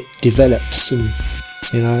it develops, and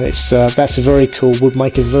that's a very cool, would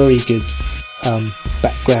make a very good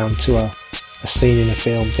background to a scene in a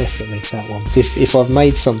film. Definitely that one. If I've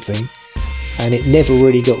made something and it never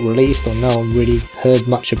really got released or no one really heard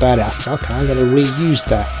much about it, I think, okay, I'm going to reuse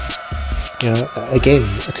that again,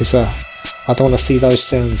 because I don't want to see those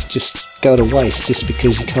sounds just go to waste just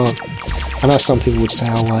because you can't. I know some people would say,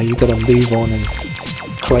 oh well, you've got to move on and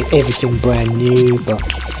create everything brand new, but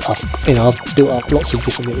I've built up lots of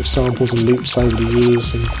different little samples and loops over the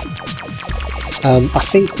years, and I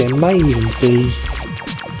think there may even be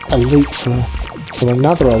a loop from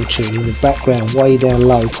another old tune in the background way down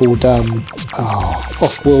low called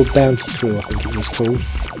Off-World Bounty Crew, I think it was called,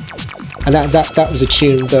 and that was a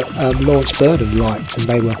tune that Lawrence Burdon liked and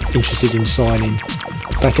they were interested in signing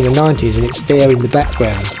back in the 90s, and it's there in the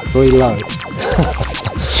background very low.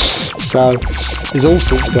 So there's all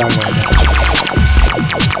sorts going on now.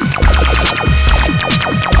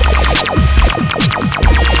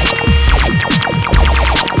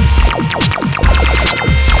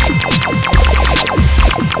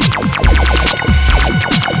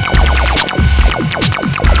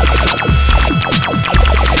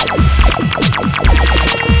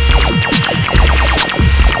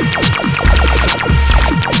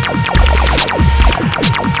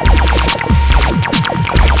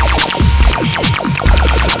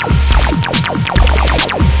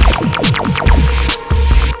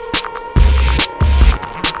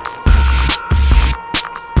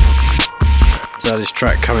 This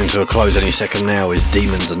track coming to a close any second now is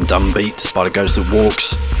Demons and Dumb Beats by The Ghost That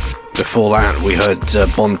Walks. Before that we heard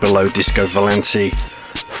Bond Below Disco Volante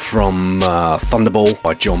from Thunderball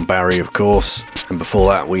by John Barry, of course, and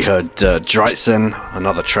before that we heard G13CK,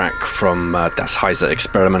 another track from Das Heiser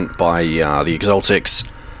Experiment by the Exotics,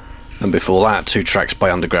 and before that 2 tracks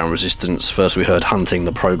by Underground Resistance. First we heard Hunting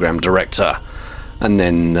the Program Director, and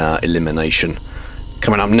then Elimination.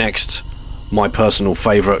 Coming up next, my personal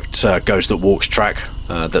favourite Ghost That Walks track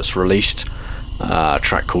that's released, a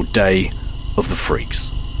track called Day of the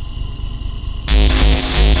Freaks.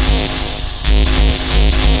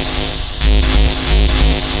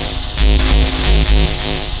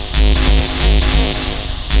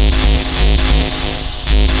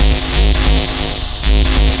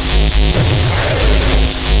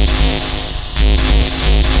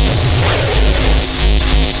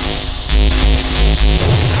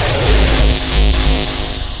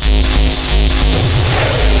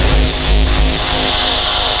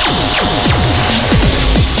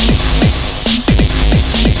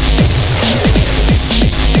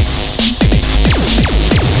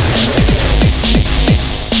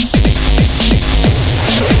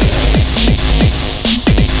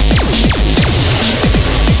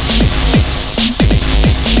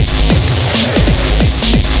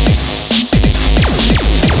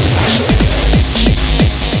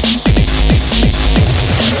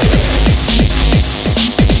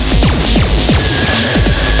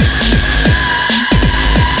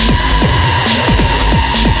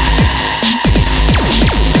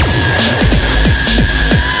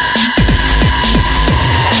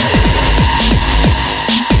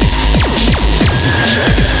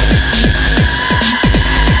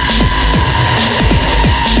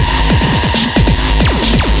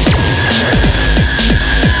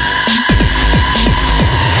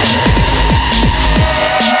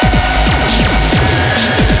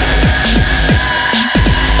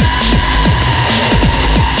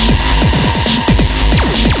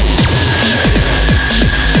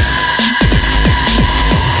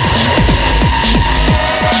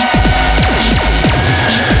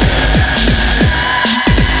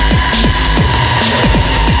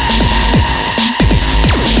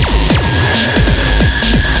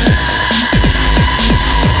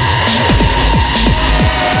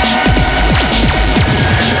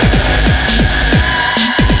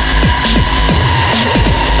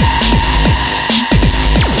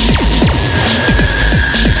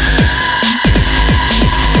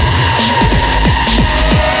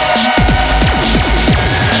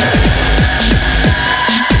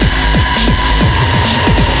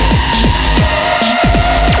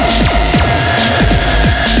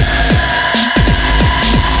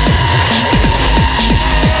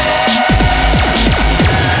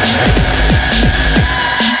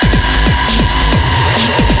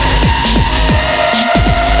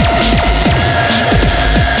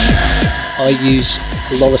 I use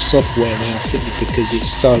a lot of software now simply because it's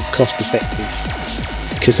so cost effective.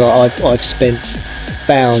 Because I've spent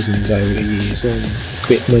thousands over the years on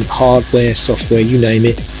equipment, hardware, software, you name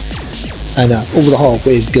it, and all the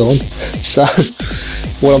hardware is gone. So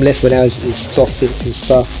what I'm left with now is soft synths and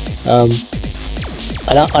stuff.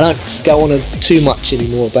 I don't go on too much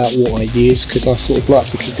anymore about what I use because I sort of like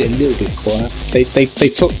to keep it a little bit quiet.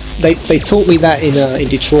 They taught me that in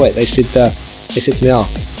Detroit. They said to me, "Oh,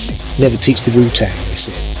 never teach the Wu-Tang." They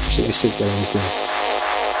said, that's what they said when I was there.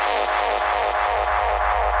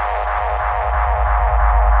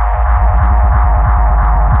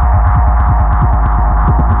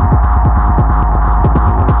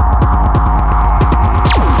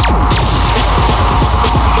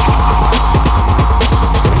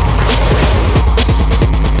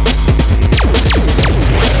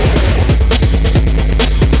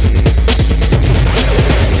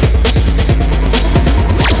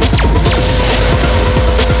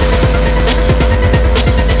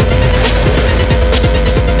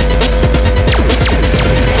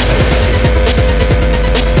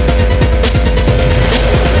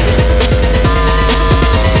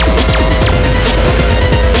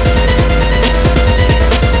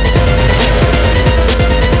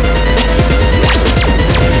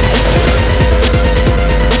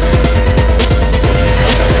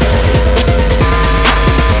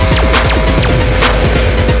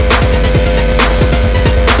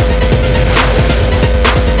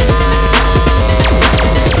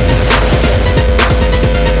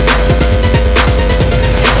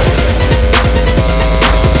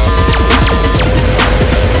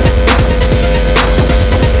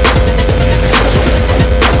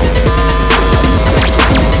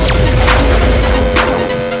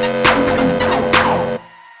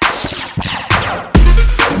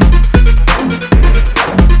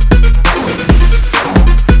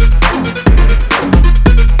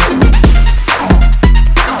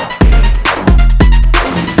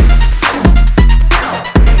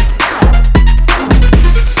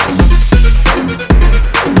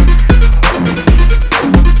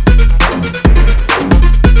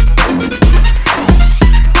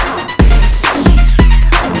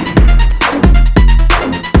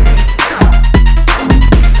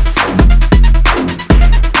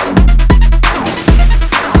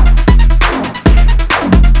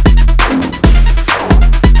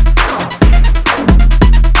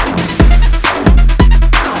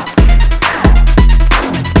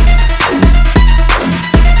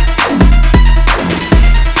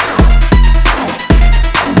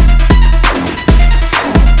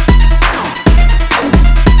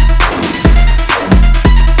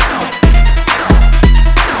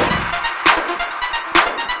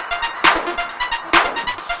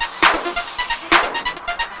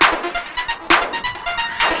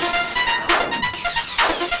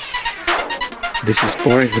 This is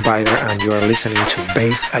Boris the Bider, and you are listening to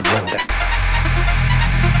Bass Agenda.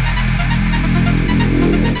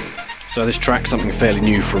 So this track, something fairly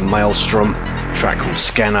new from Maelstrom, a track called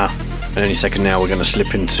Scanner. And any second now we're going to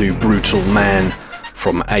slip into Brutal Man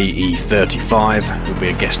from AE35, who'll be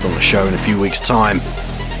a guest on the show in a few weeks' time.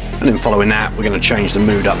 And then following that, we're going to change the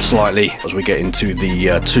mood up slightly as we get into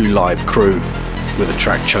the 2 Live Crew with a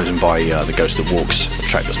track chosen by The Ghost That Walks, a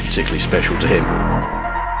track that's particularly special to him.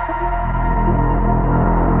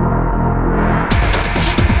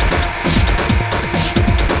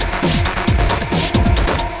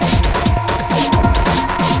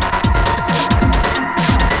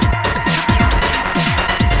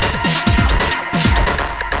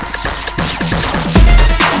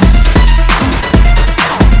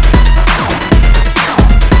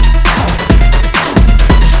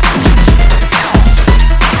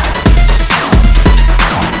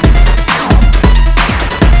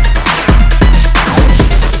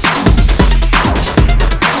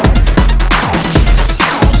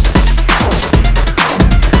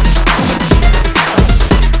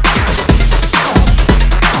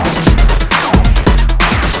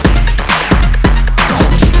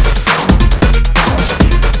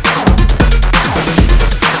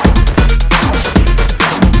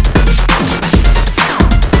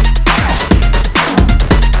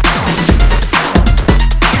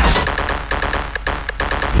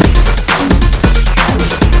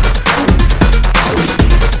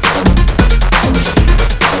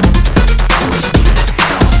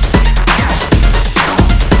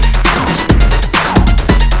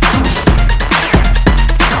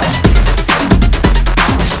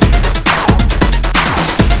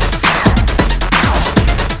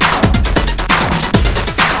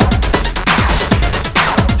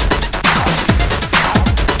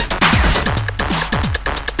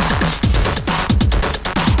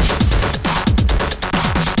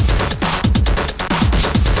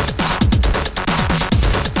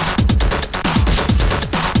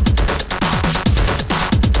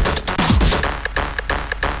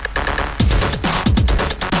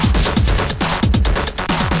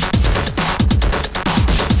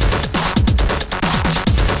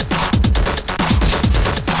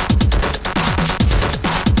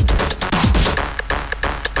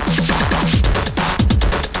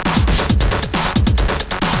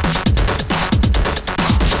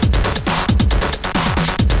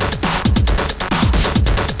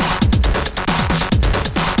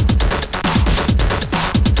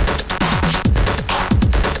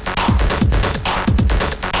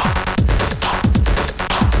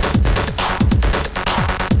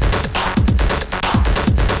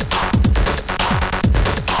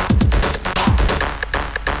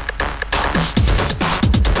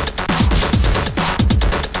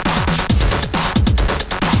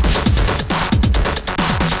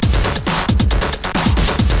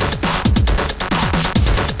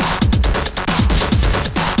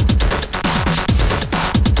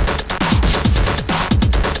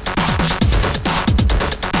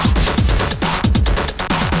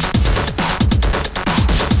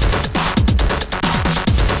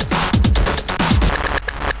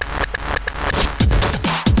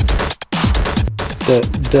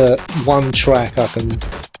 the one track I can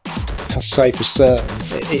say for certain,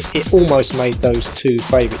 it almost made those two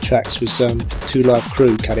favourite tracks was Two Live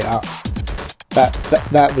Crew, Cut It Up.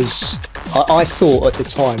 That was, I thought at the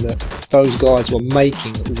time that those guys were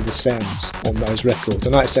making all the sounds on those records.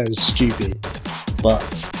 I know it sounds stupid, but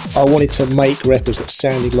I wanted to make records that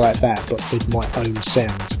sounded like that, but with my own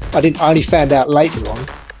sounds. I only found out later on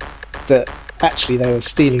that actually they were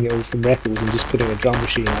stealing it all from records and just putting a drum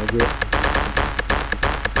machine over it.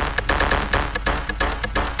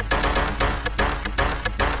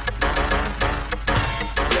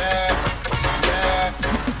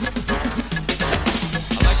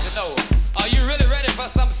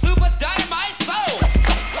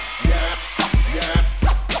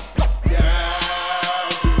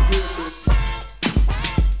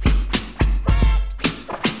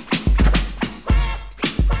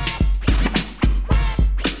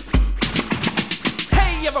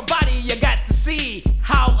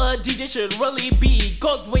 Should really be,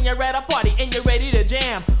 cause when you're at a party and you're ready to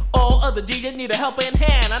jam, all other DJs need a helping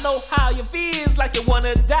hand. I know how you feels like you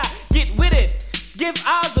wanna die. Get with it, give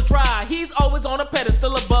Oz a try. He's always on a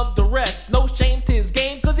pedestal above the rest. No shame to his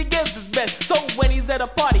game, cause he gives his best. So when he's at a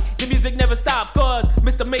party, the music never stops, cause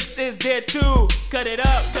Mr. Mix is there too. Cut it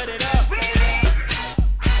up, cut it up.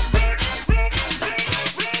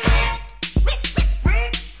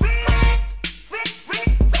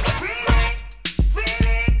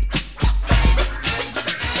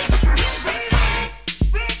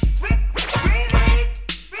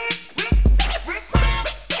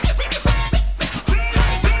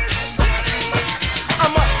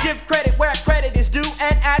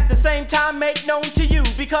 Time make known to you,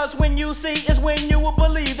 because when you see is when you will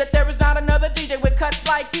believe that there is not another DJ with cuts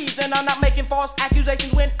like these. And I'm not making false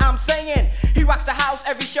accusations when I'm saying he rocks the house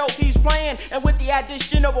every show he's playing, and with the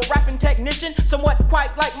addition of a rapping technician somewhat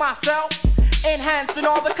quite like myself, enhancing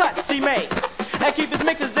all the cuts he makes and keep his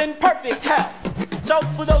mixes in perfect health. So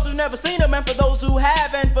for those who've never seen him, and for those who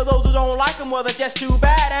have, and for those who don't like him, well, that's just too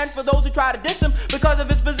bad. And for those who try to diss him because of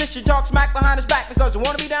his position, talk smack behind his back because you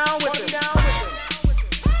wanna be down with him.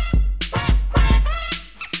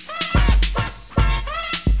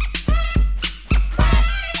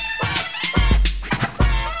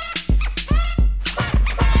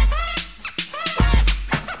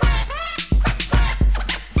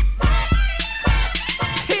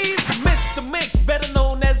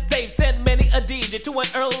 To an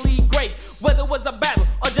early grave, whether it was a battle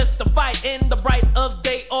or just a fight in the bright of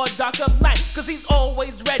day or dark of night, cause he's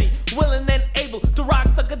always ready, willing and able to rock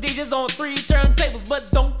sucker DJs on 3 turntables. But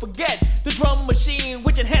don't forget the drum machine,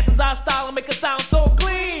 which enhances our style and make it sound so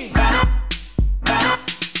clean.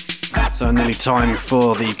 So nearly time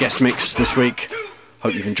for the guest mix this week.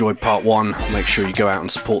 Hope you've enjoyed part 1. Make sure you go out and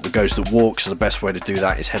support The Ghost That Walks. The best way to do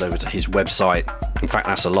that is head over to his website. In fact,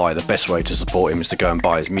 that's a lie. The best way to support him is to go and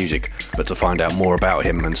buy his music. But to find out more about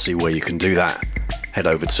him and see where you can do that, head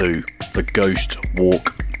over to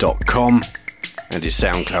theghostwalk.com, and his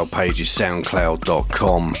SoundCloud page is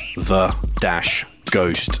soundcloud.com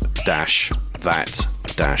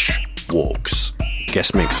the-ghost-that-walks.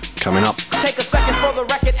 Guest mix coming up. Take a second for the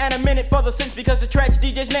record and a minute for the sense, because the track's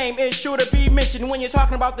DJ's name is sure to be mentioned when you're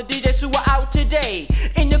talking about the DJs who are out today.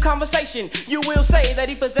 In your conversation, you will say that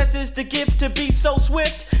he possesses the gift to be so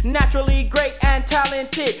swift, naturally great and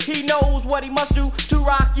talented. He knows what he must do to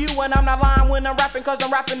rock you, and I'm not lying when I'm rapping, cause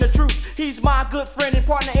I'm rapping the truth. He's my good friend and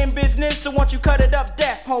partner in business, so once you cut it up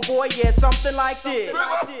deaf, homeboy, yeah, something like this.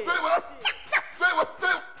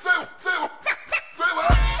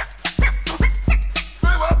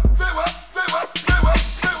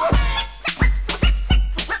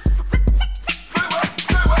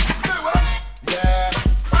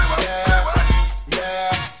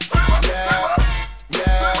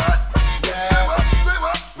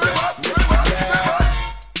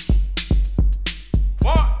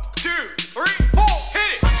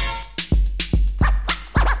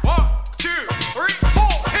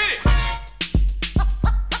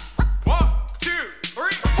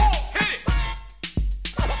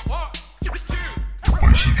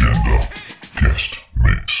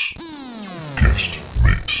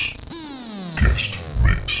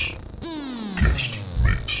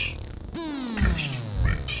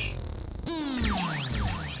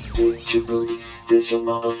 Your booty, this your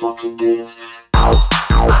motherfucking dance.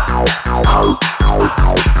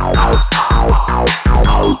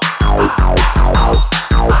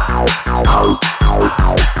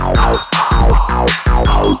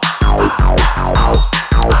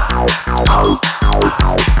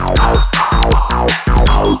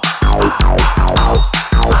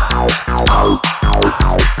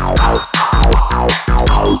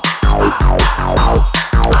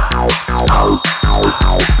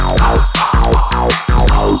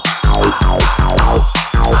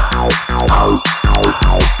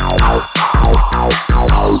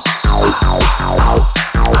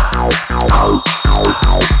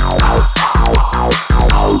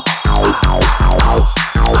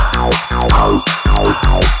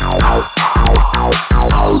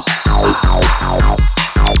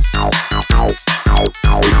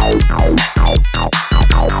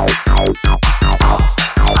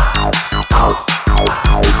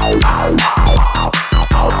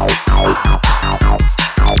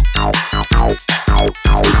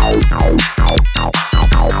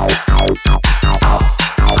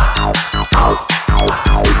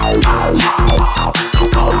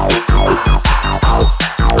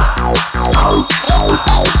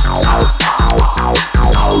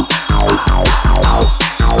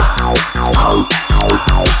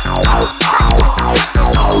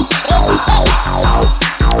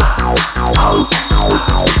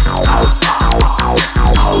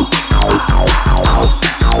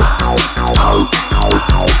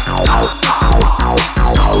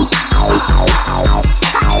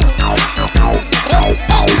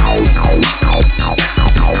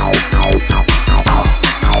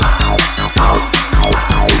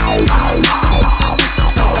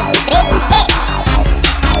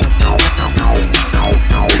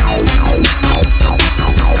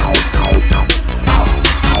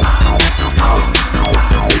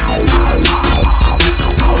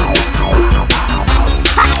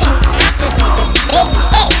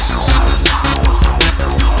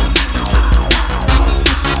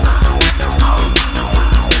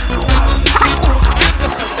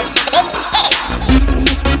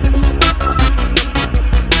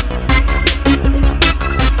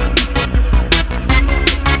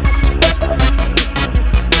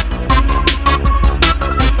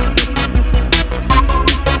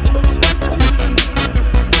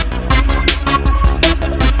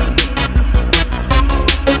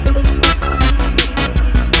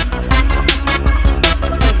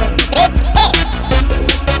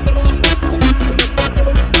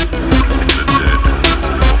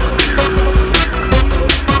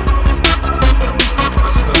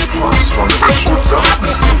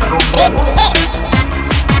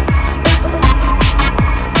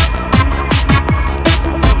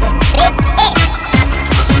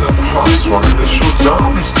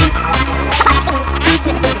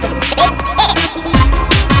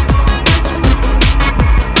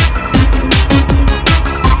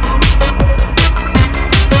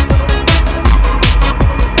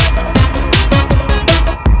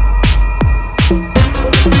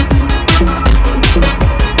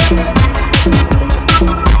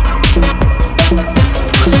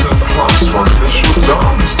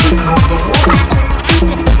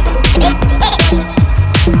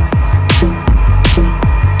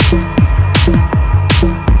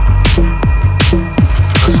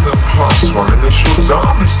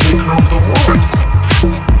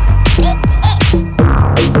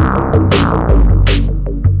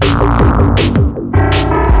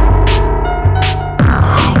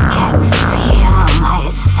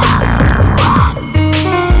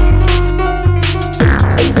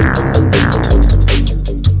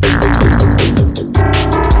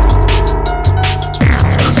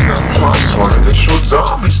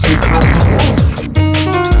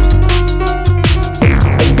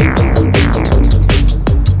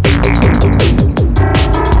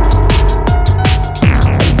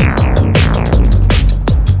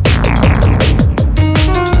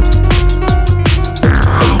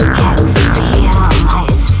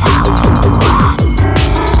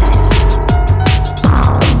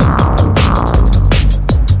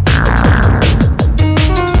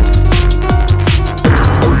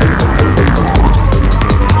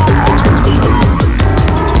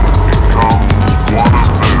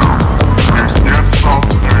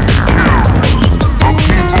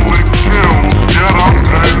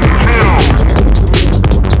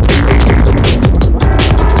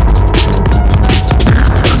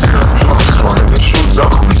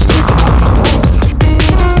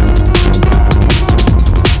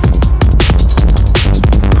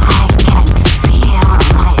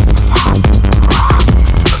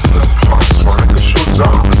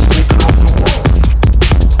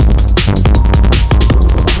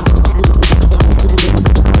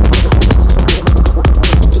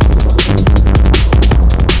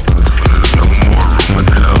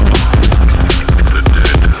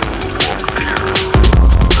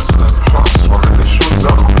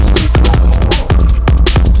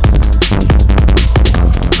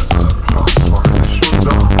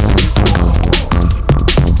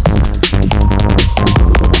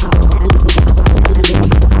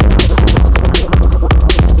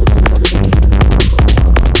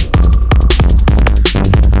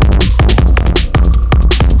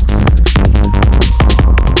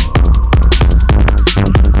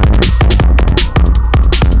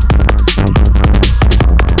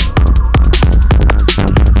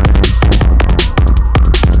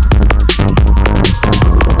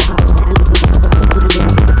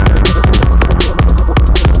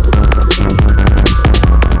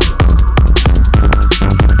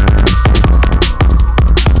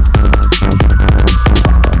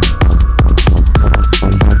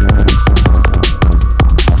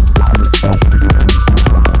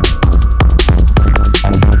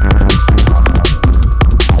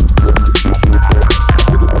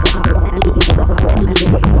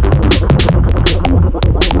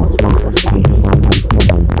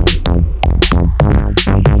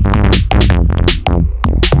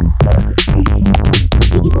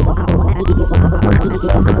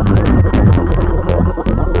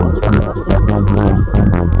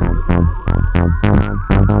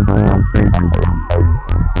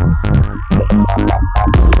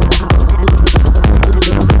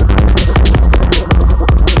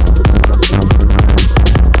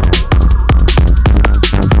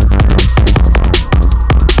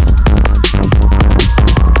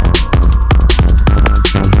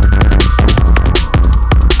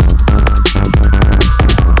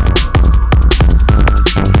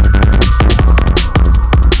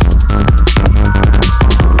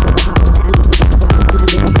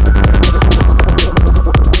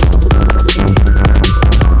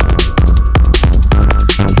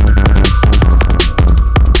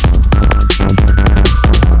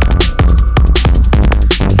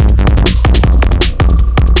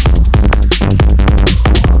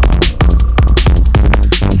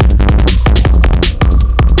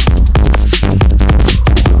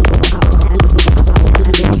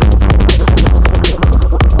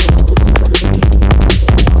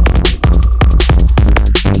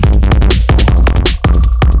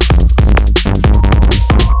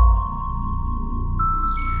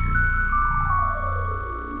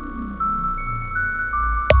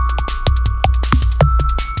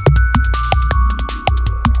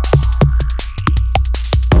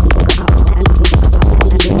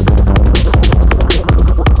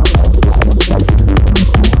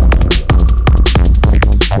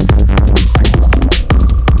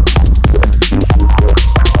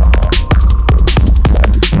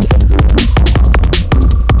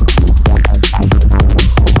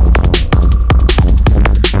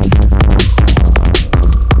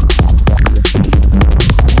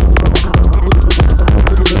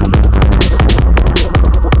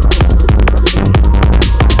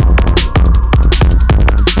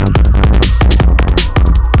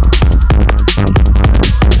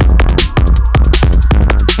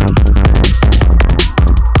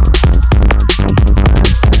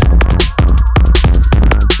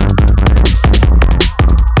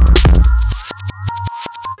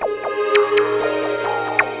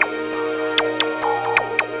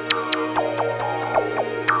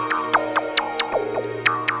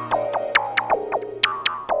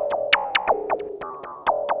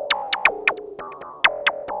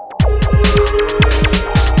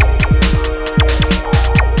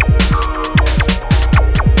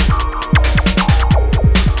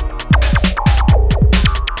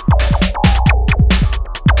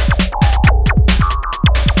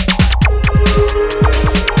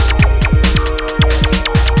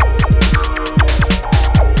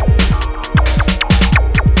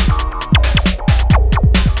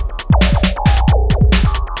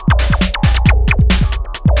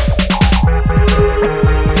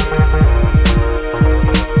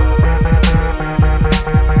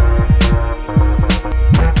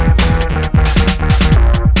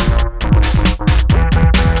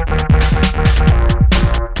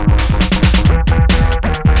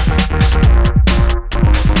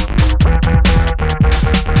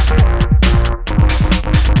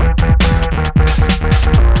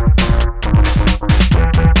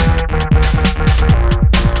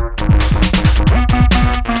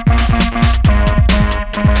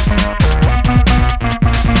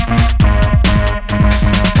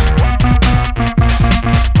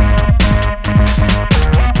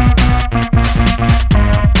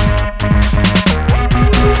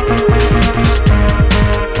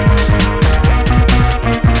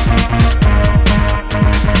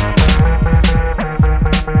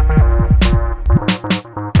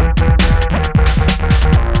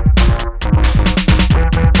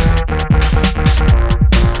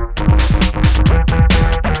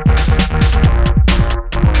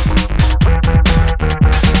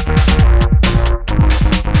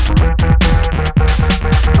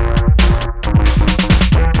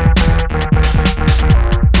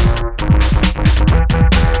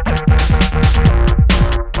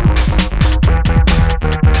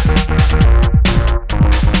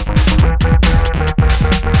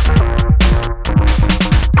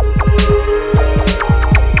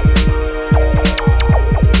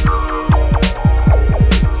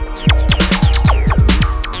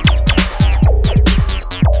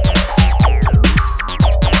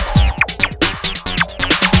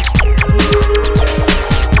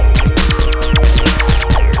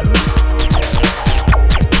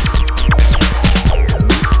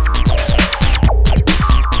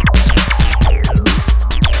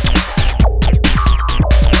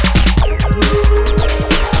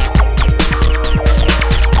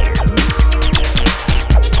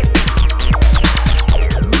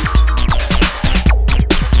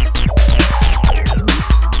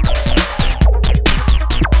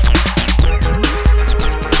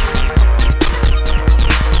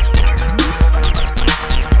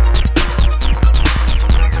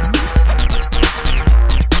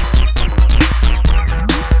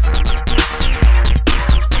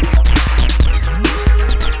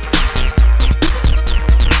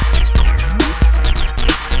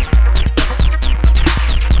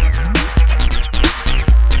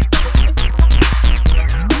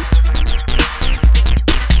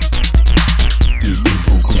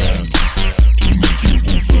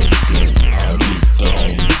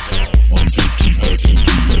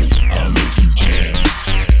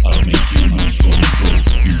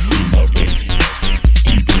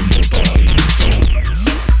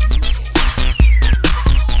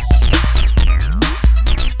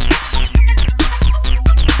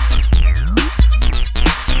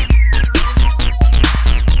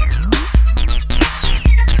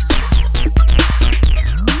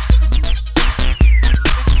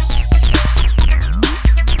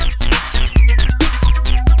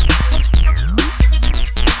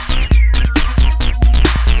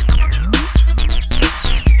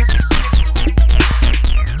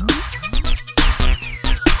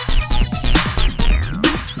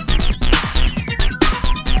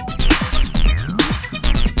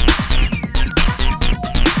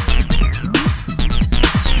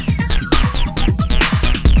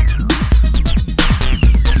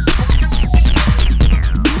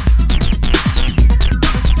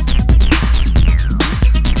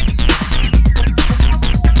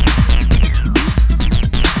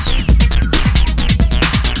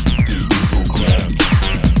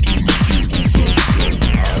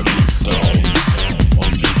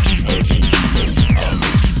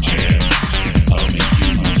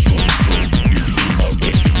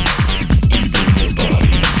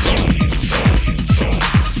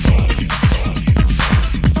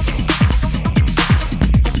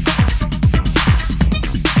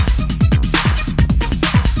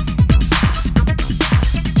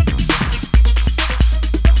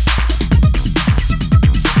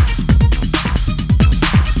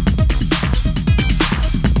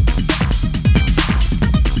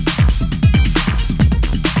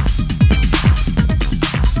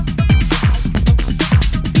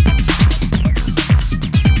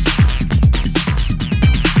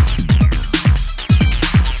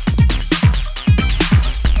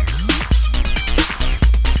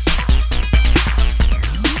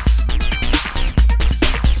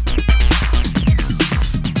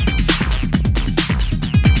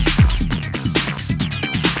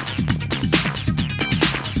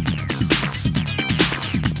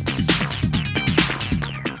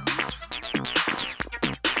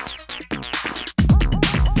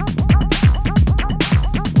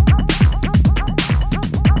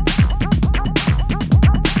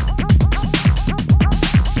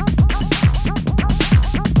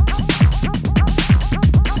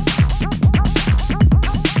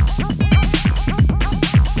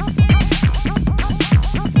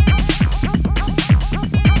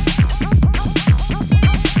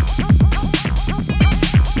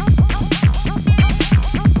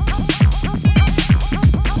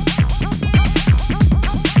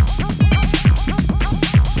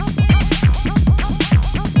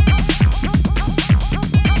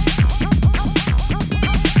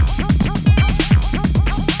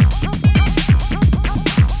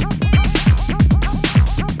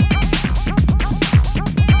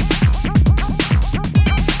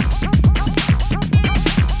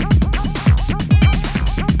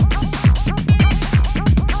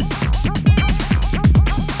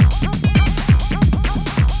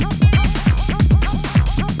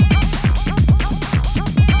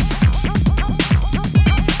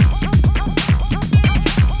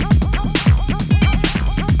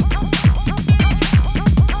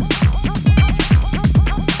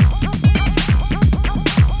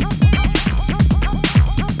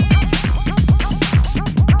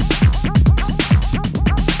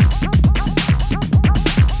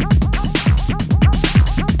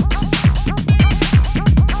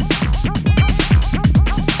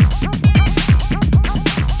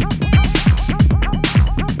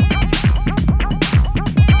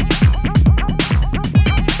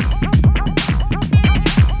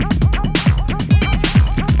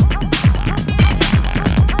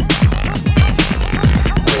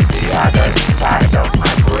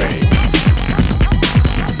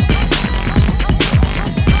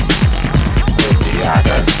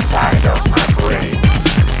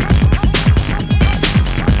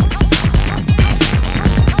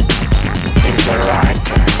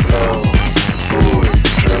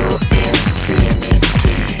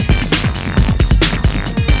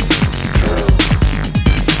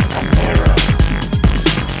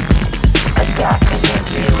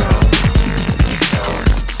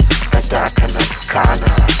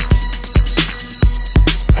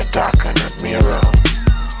 mirror,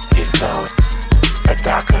 he saw a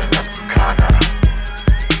darkened scanner.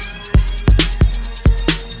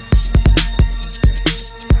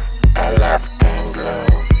 A left-hand glow.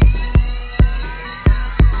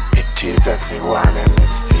 It is everyone in the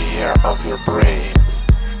sphere of your brain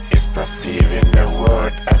is perceiving the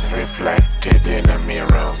world as reflected in a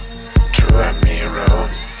mirror, through a mirror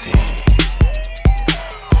of sea.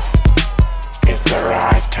 It's a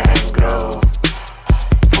right-hand glow,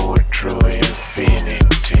 pulled through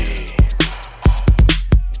infinity.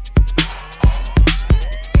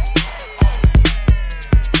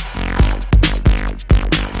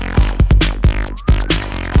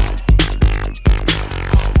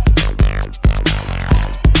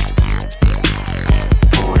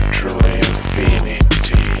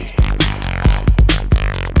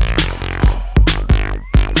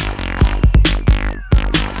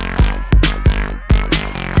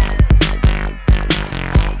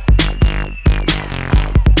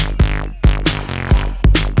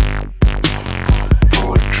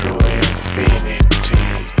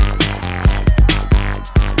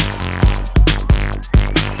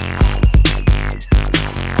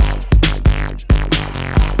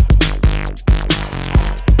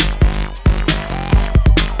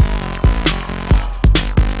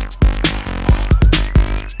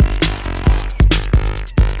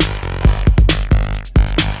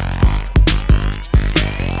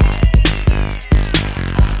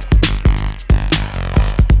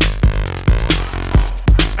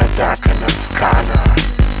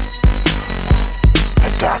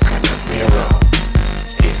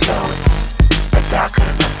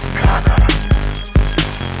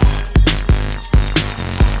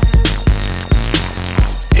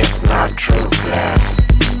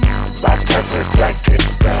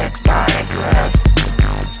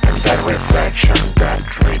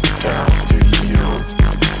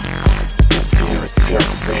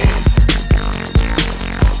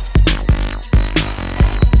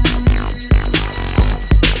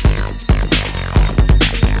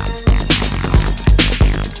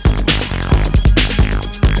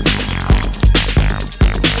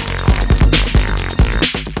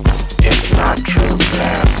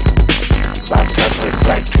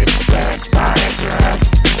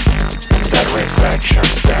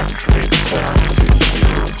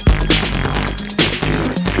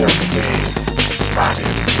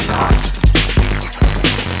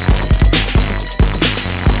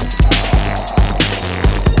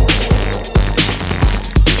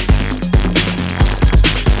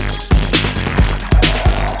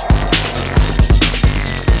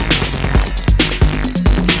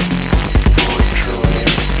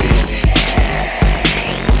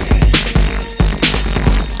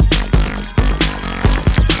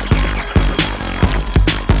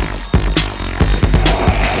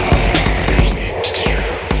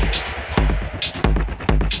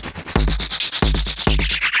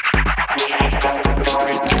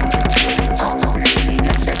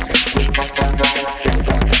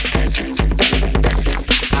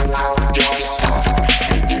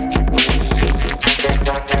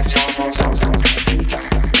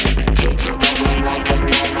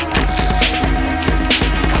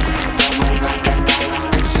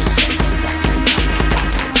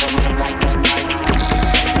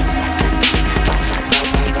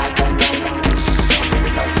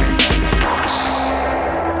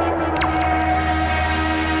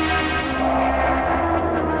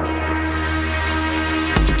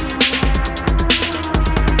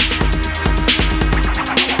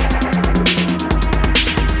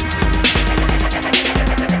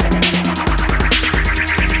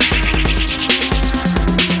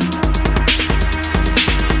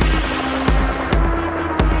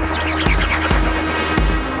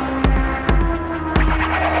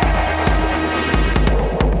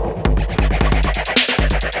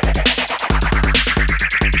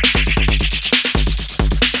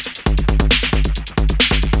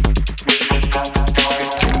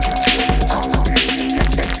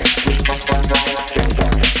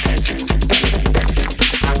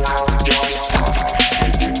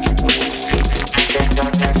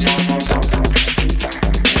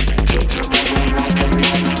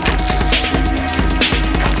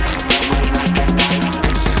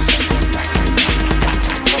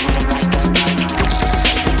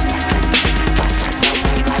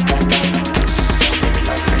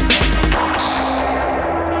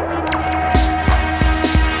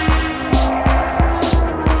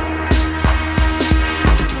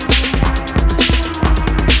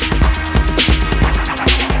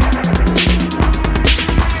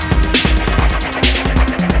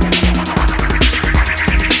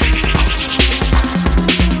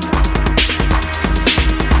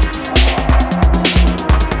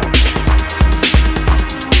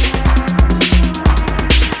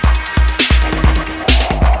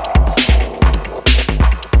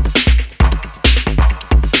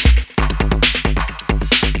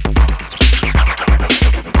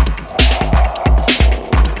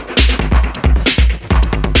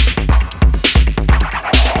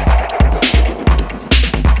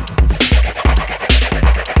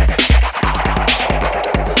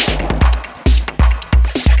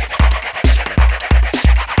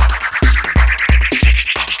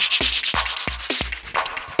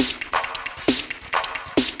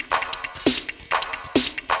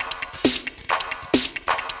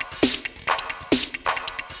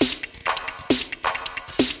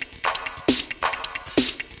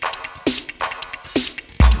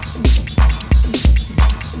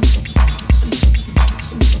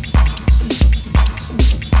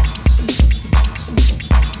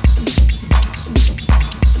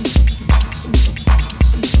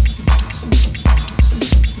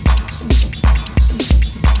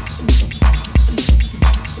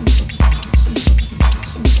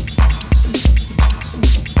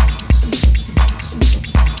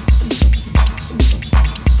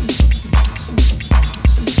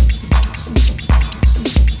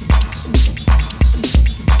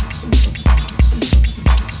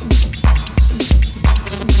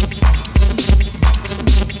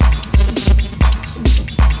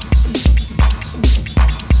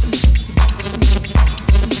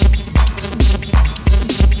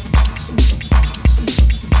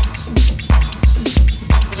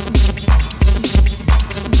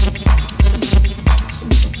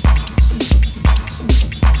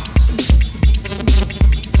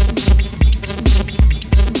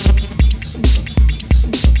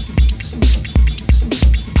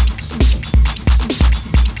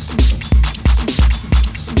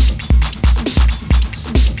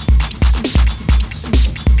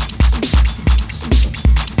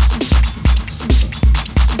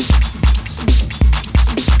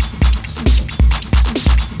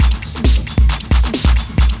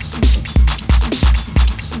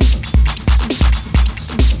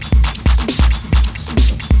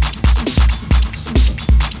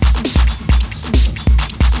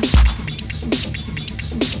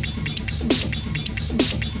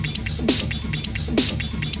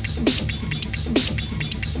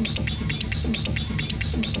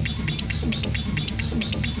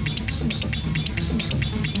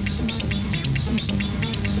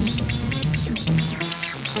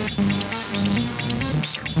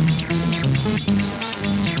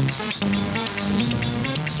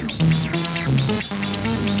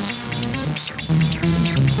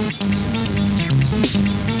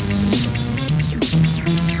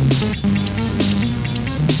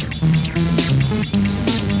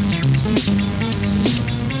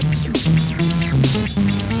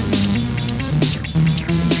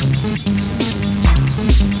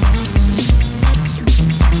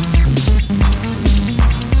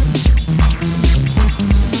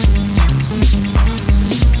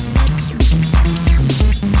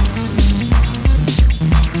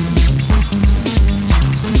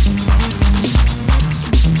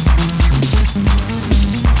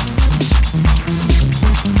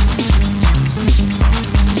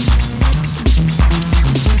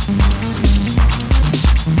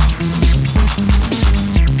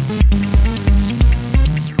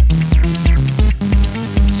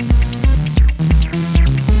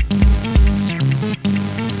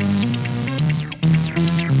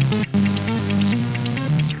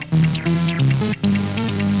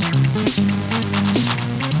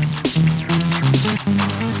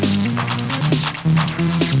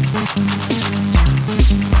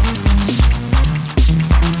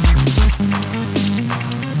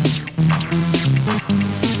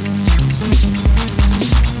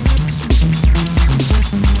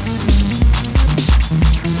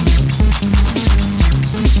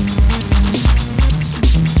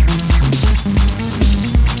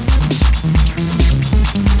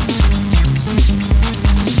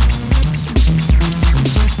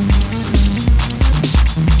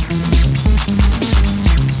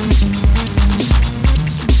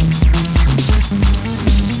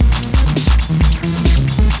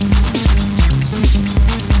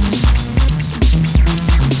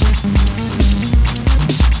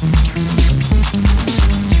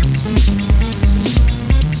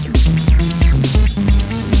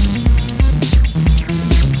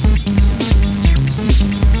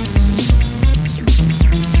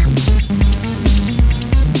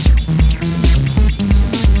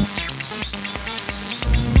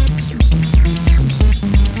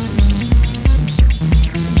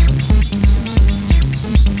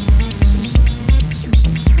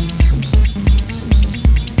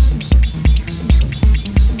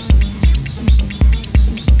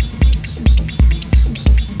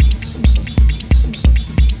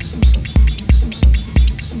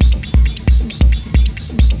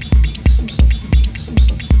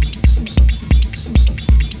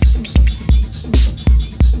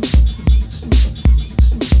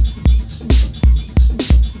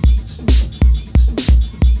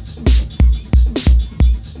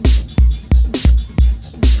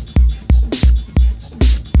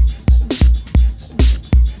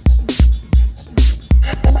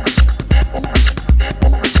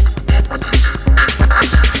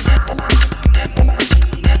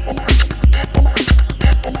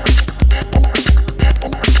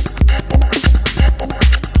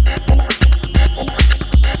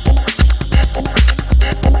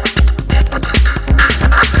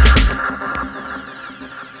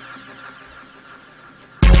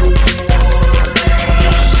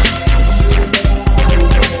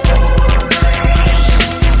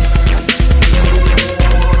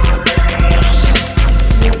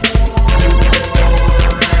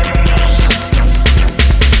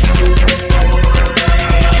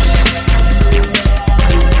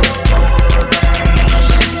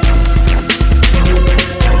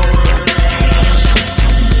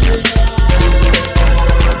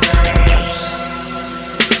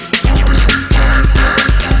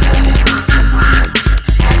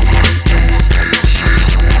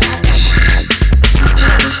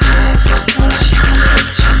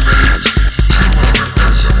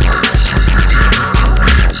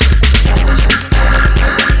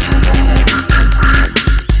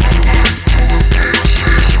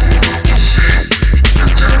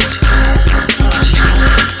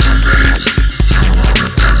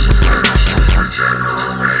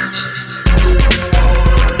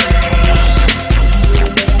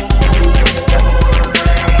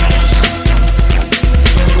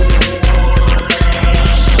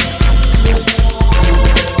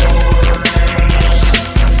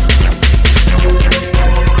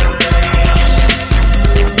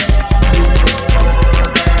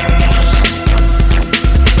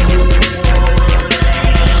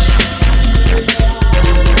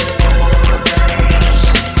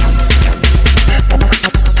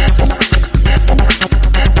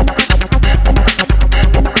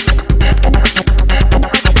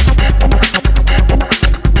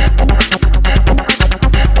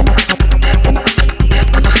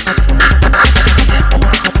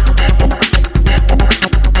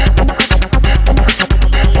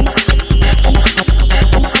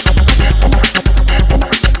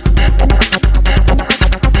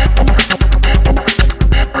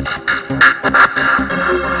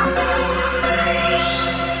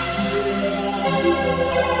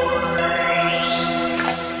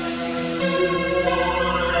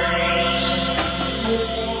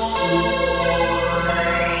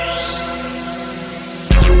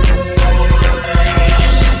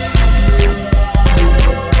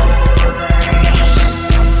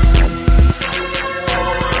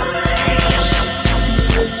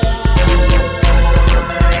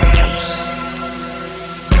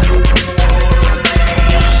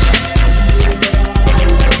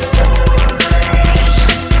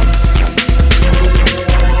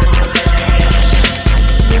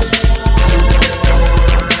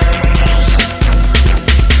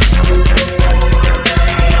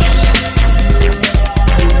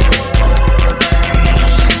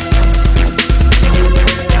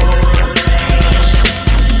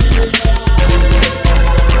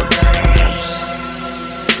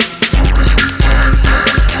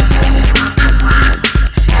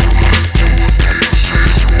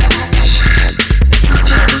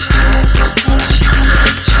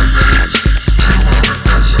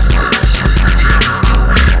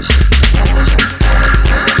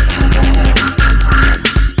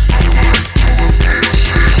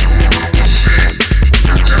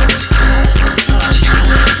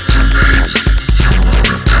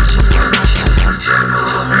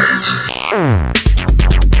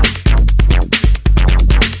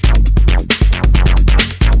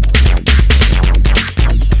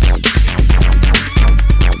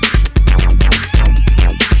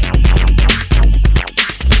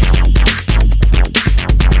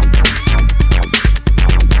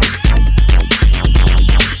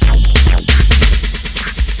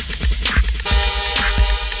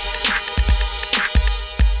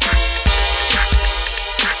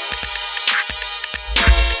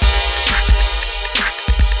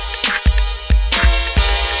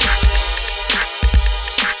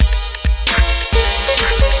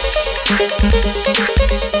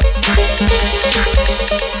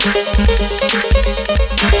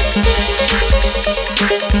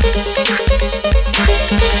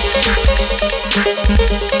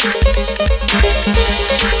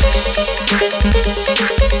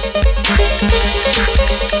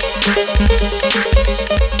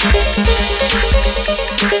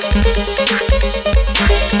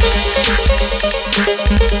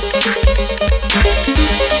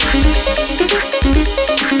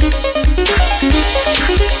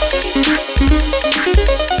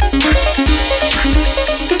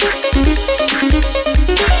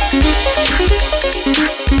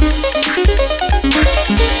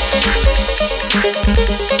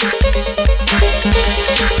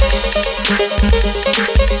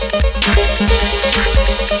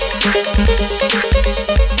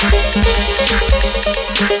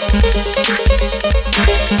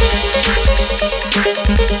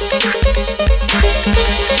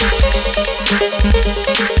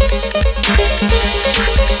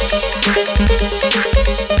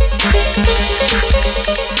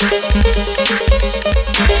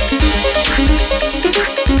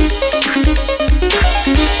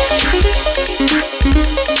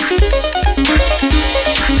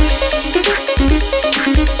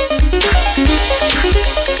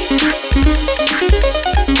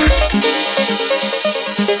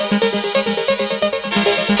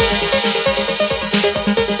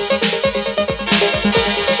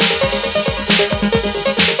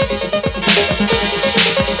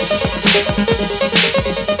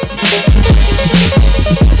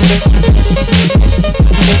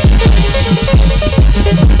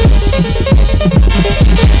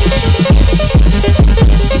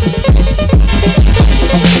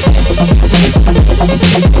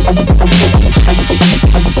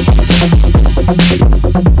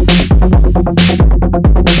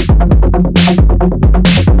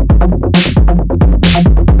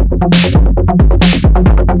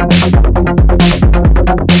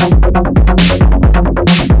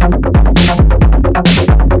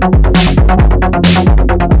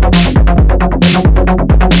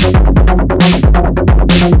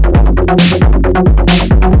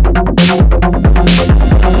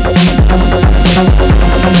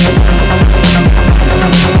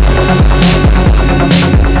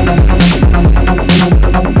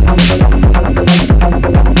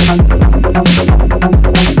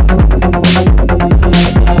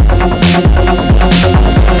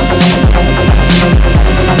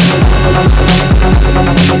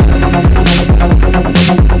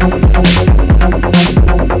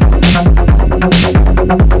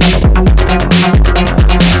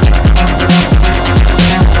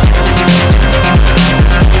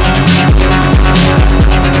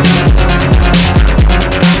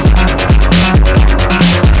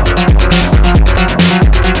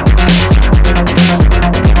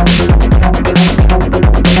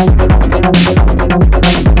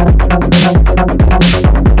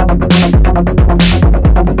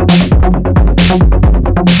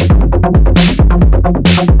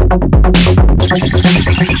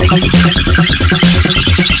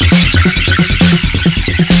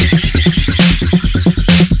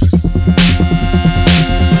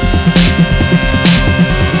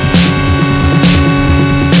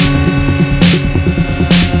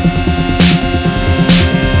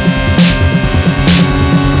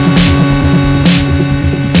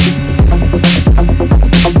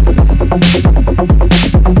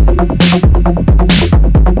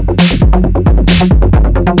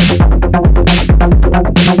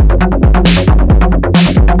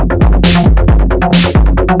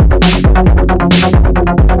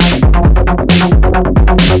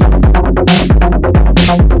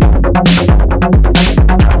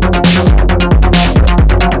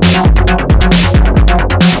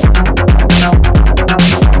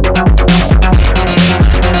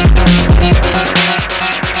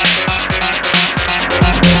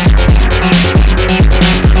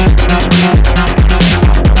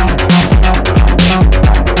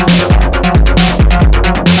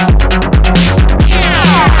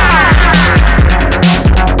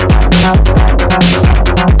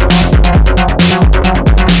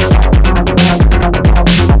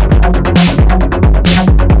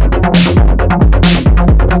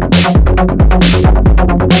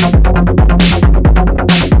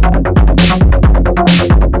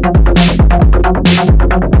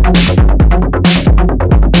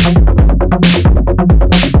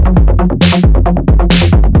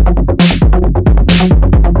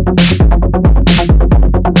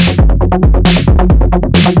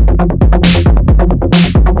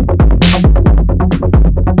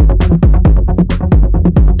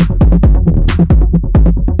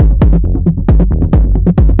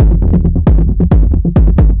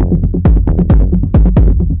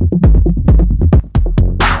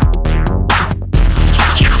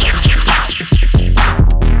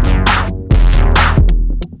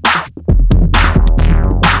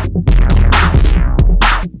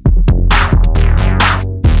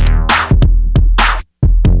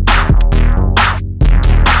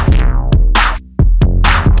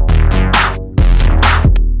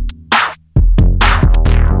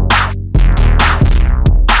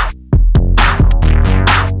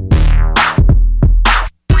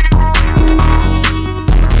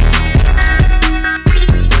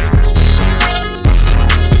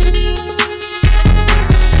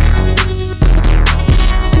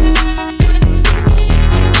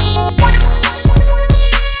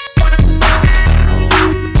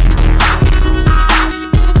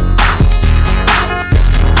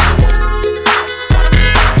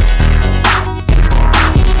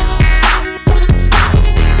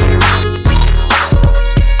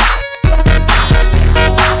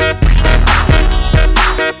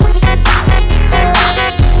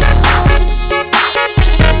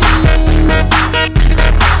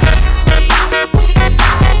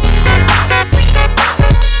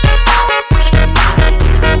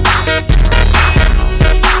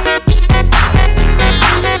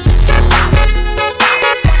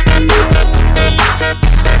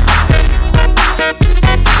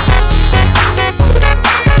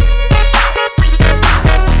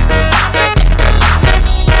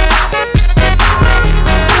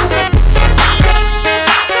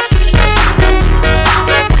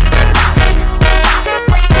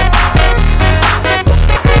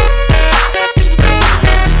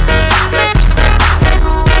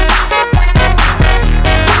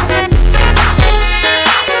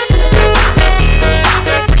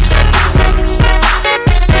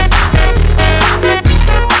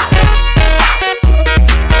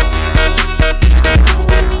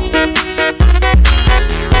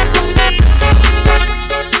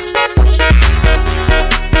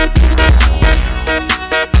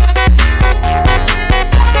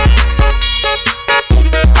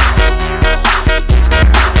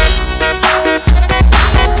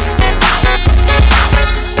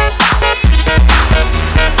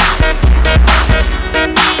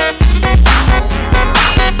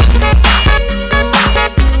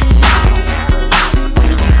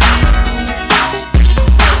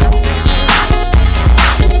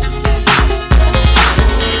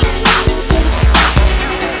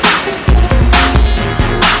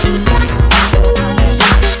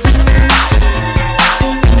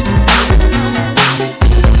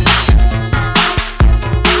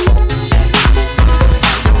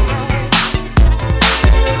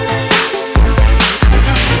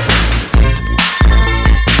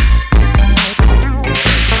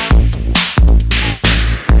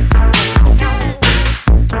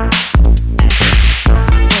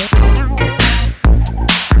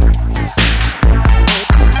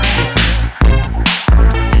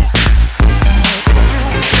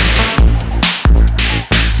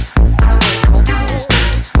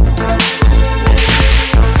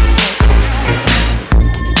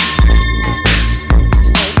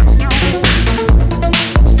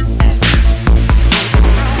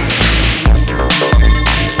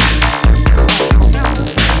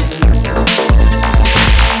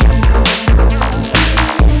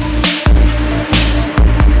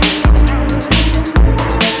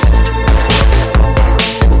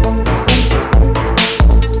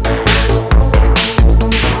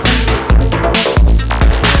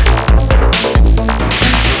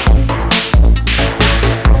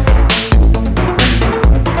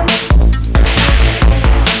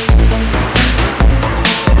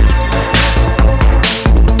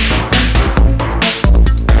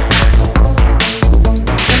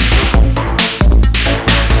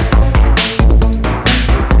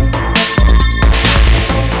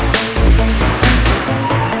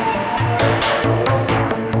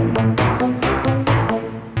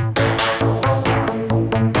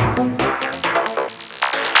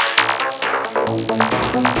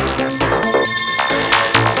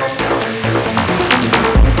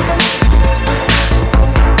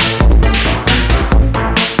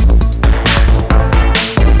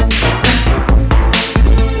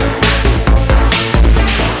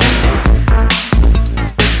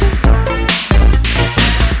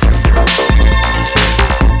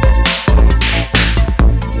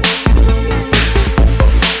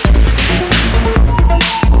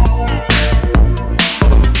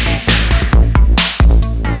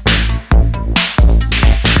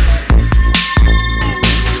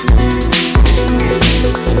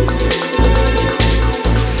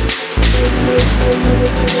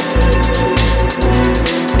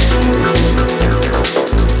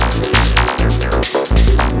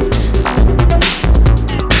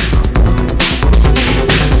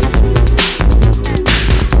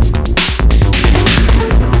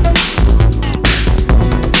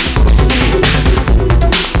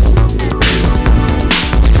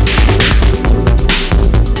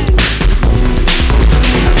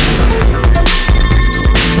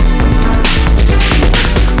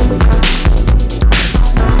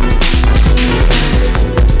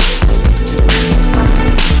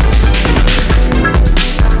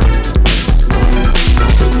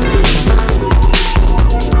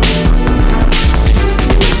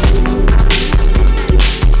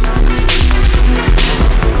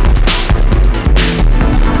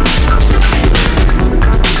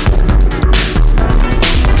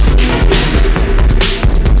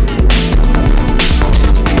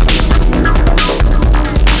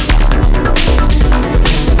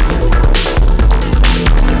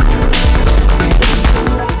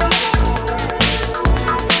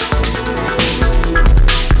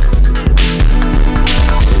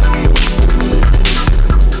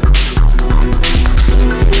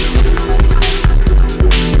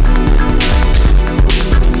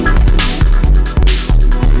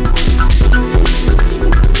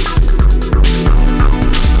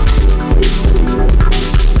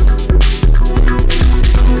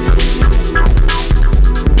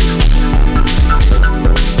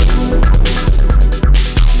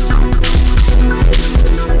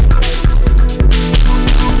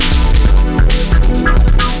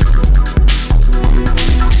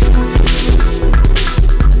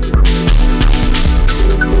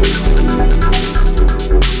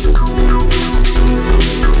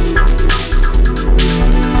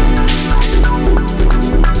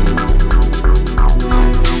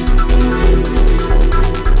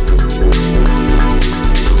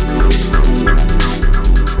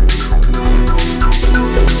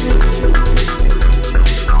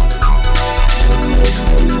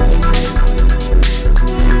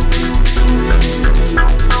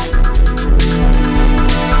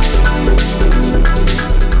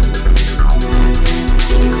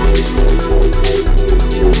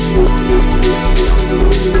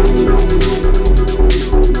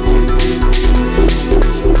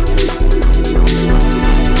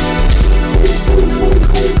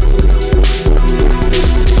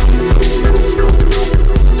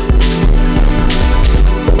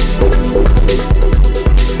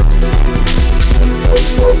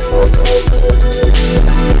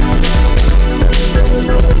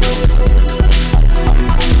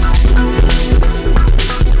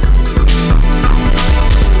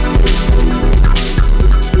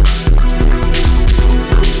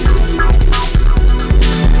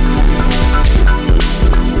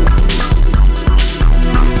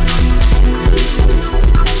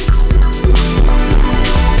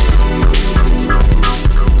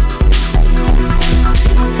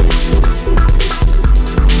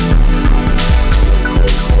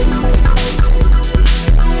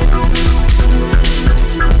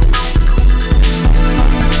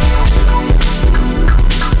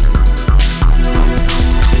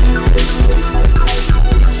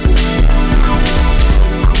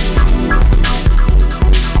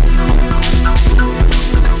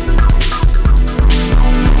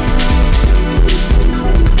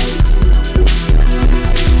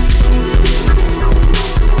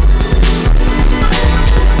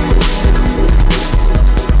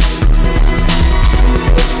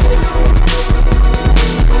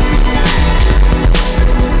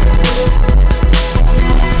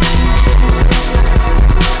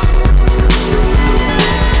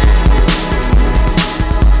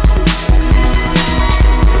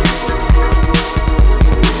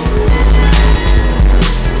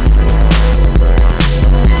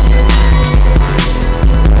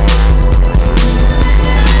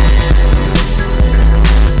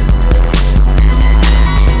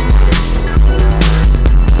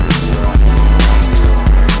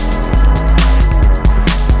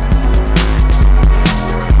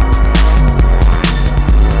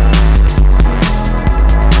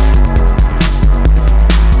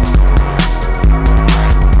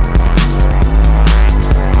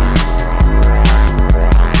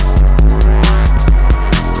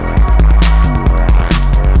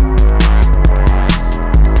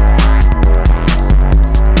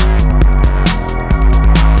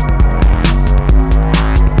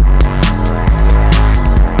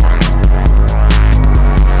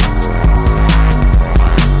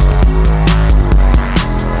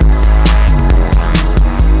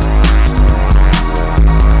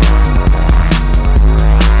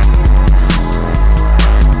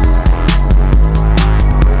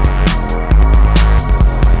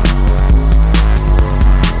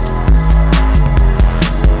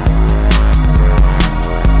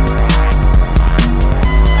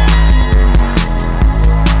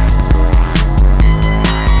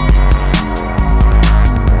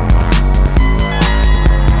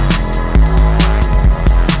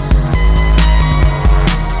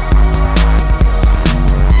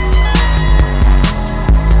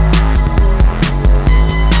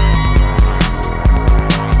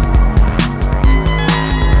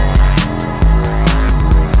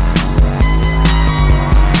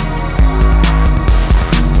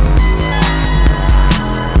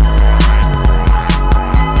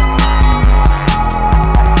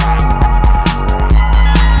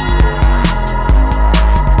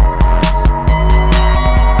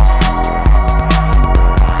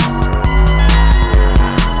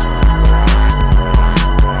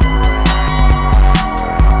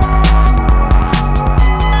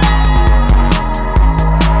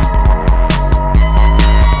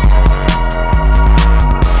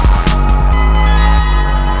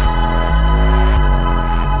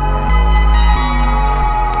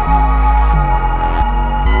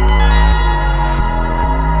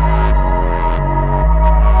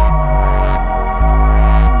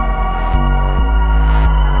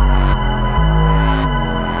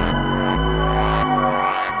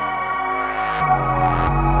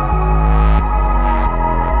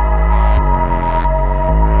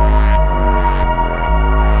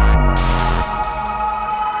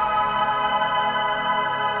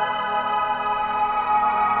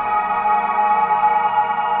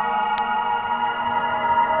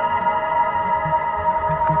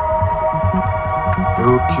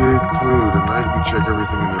 Okay, Clue. Tonight we check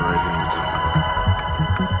everything in the right-hand column.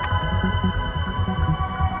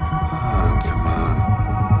 Come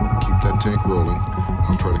on. Keep that tank rolling.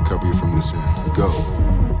 I'll try to cover you from this end. Go.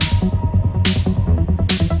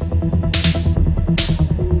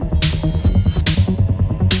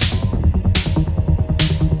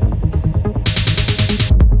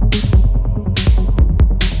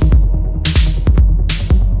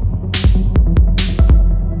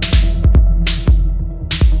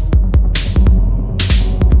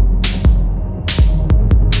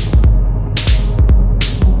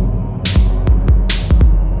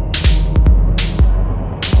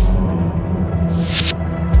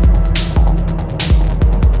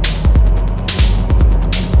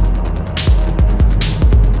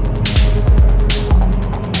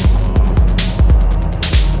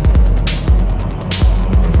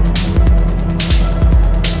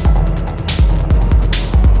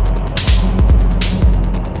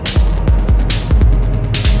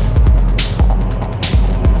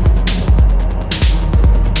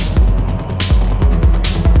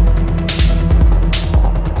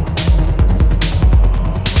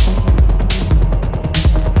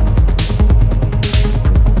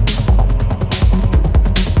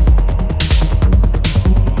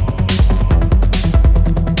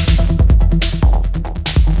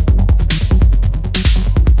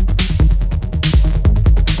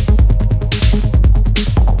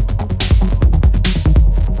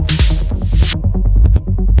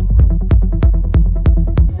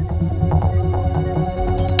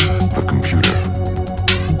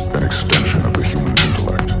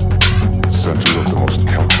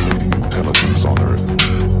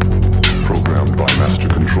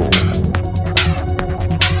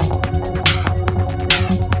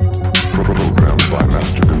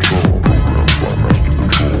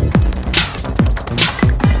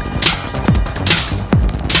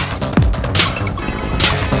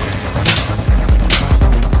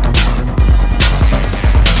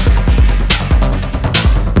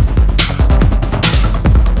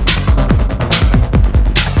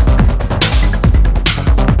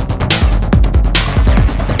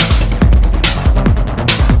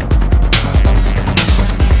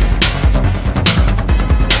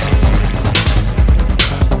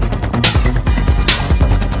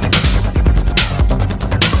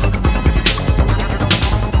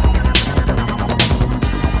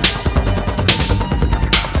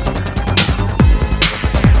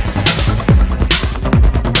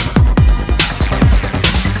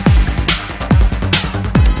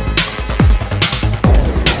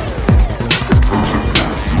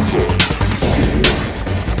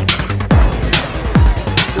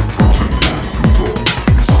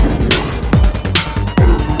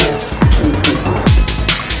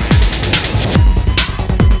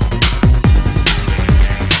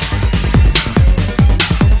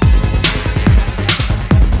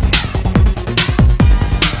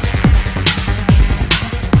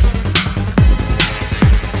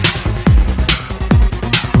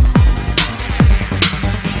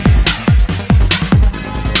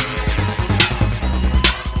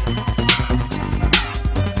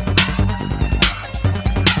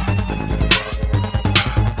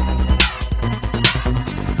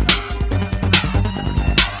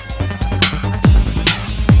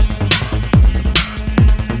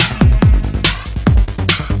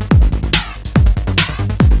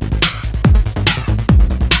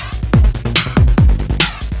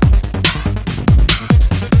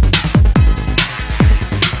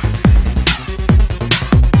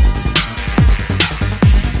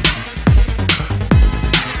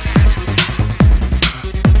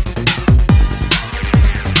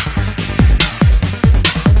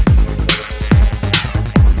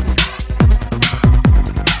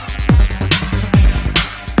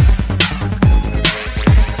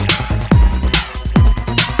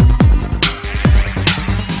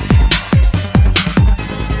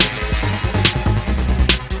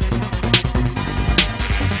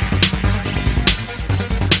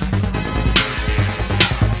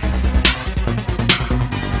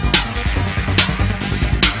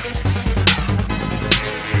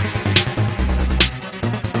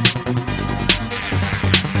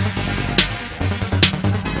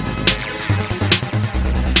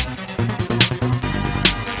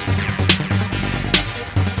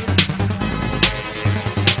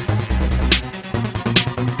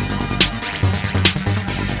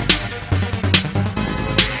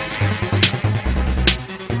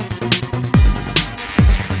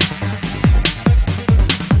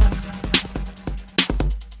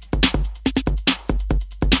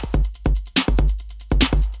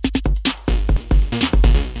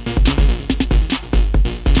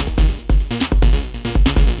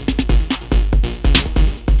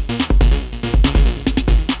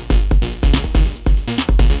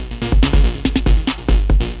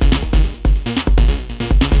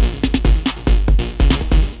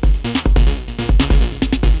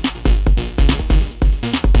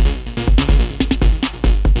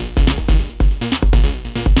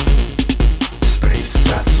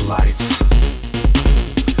 lights.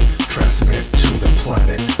 Transmit to the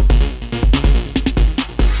planet.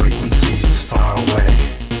 Frequencies far away.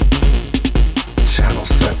 Channel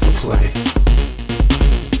set for play.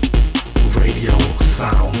 Radio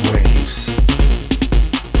sound waves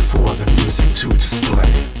for the music to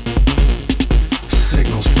display.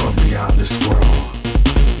 Signals from beyond this world.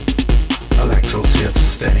 Electro's here to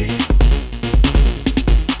stay.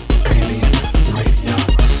 Alien radio.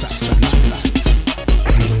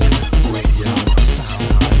 Alien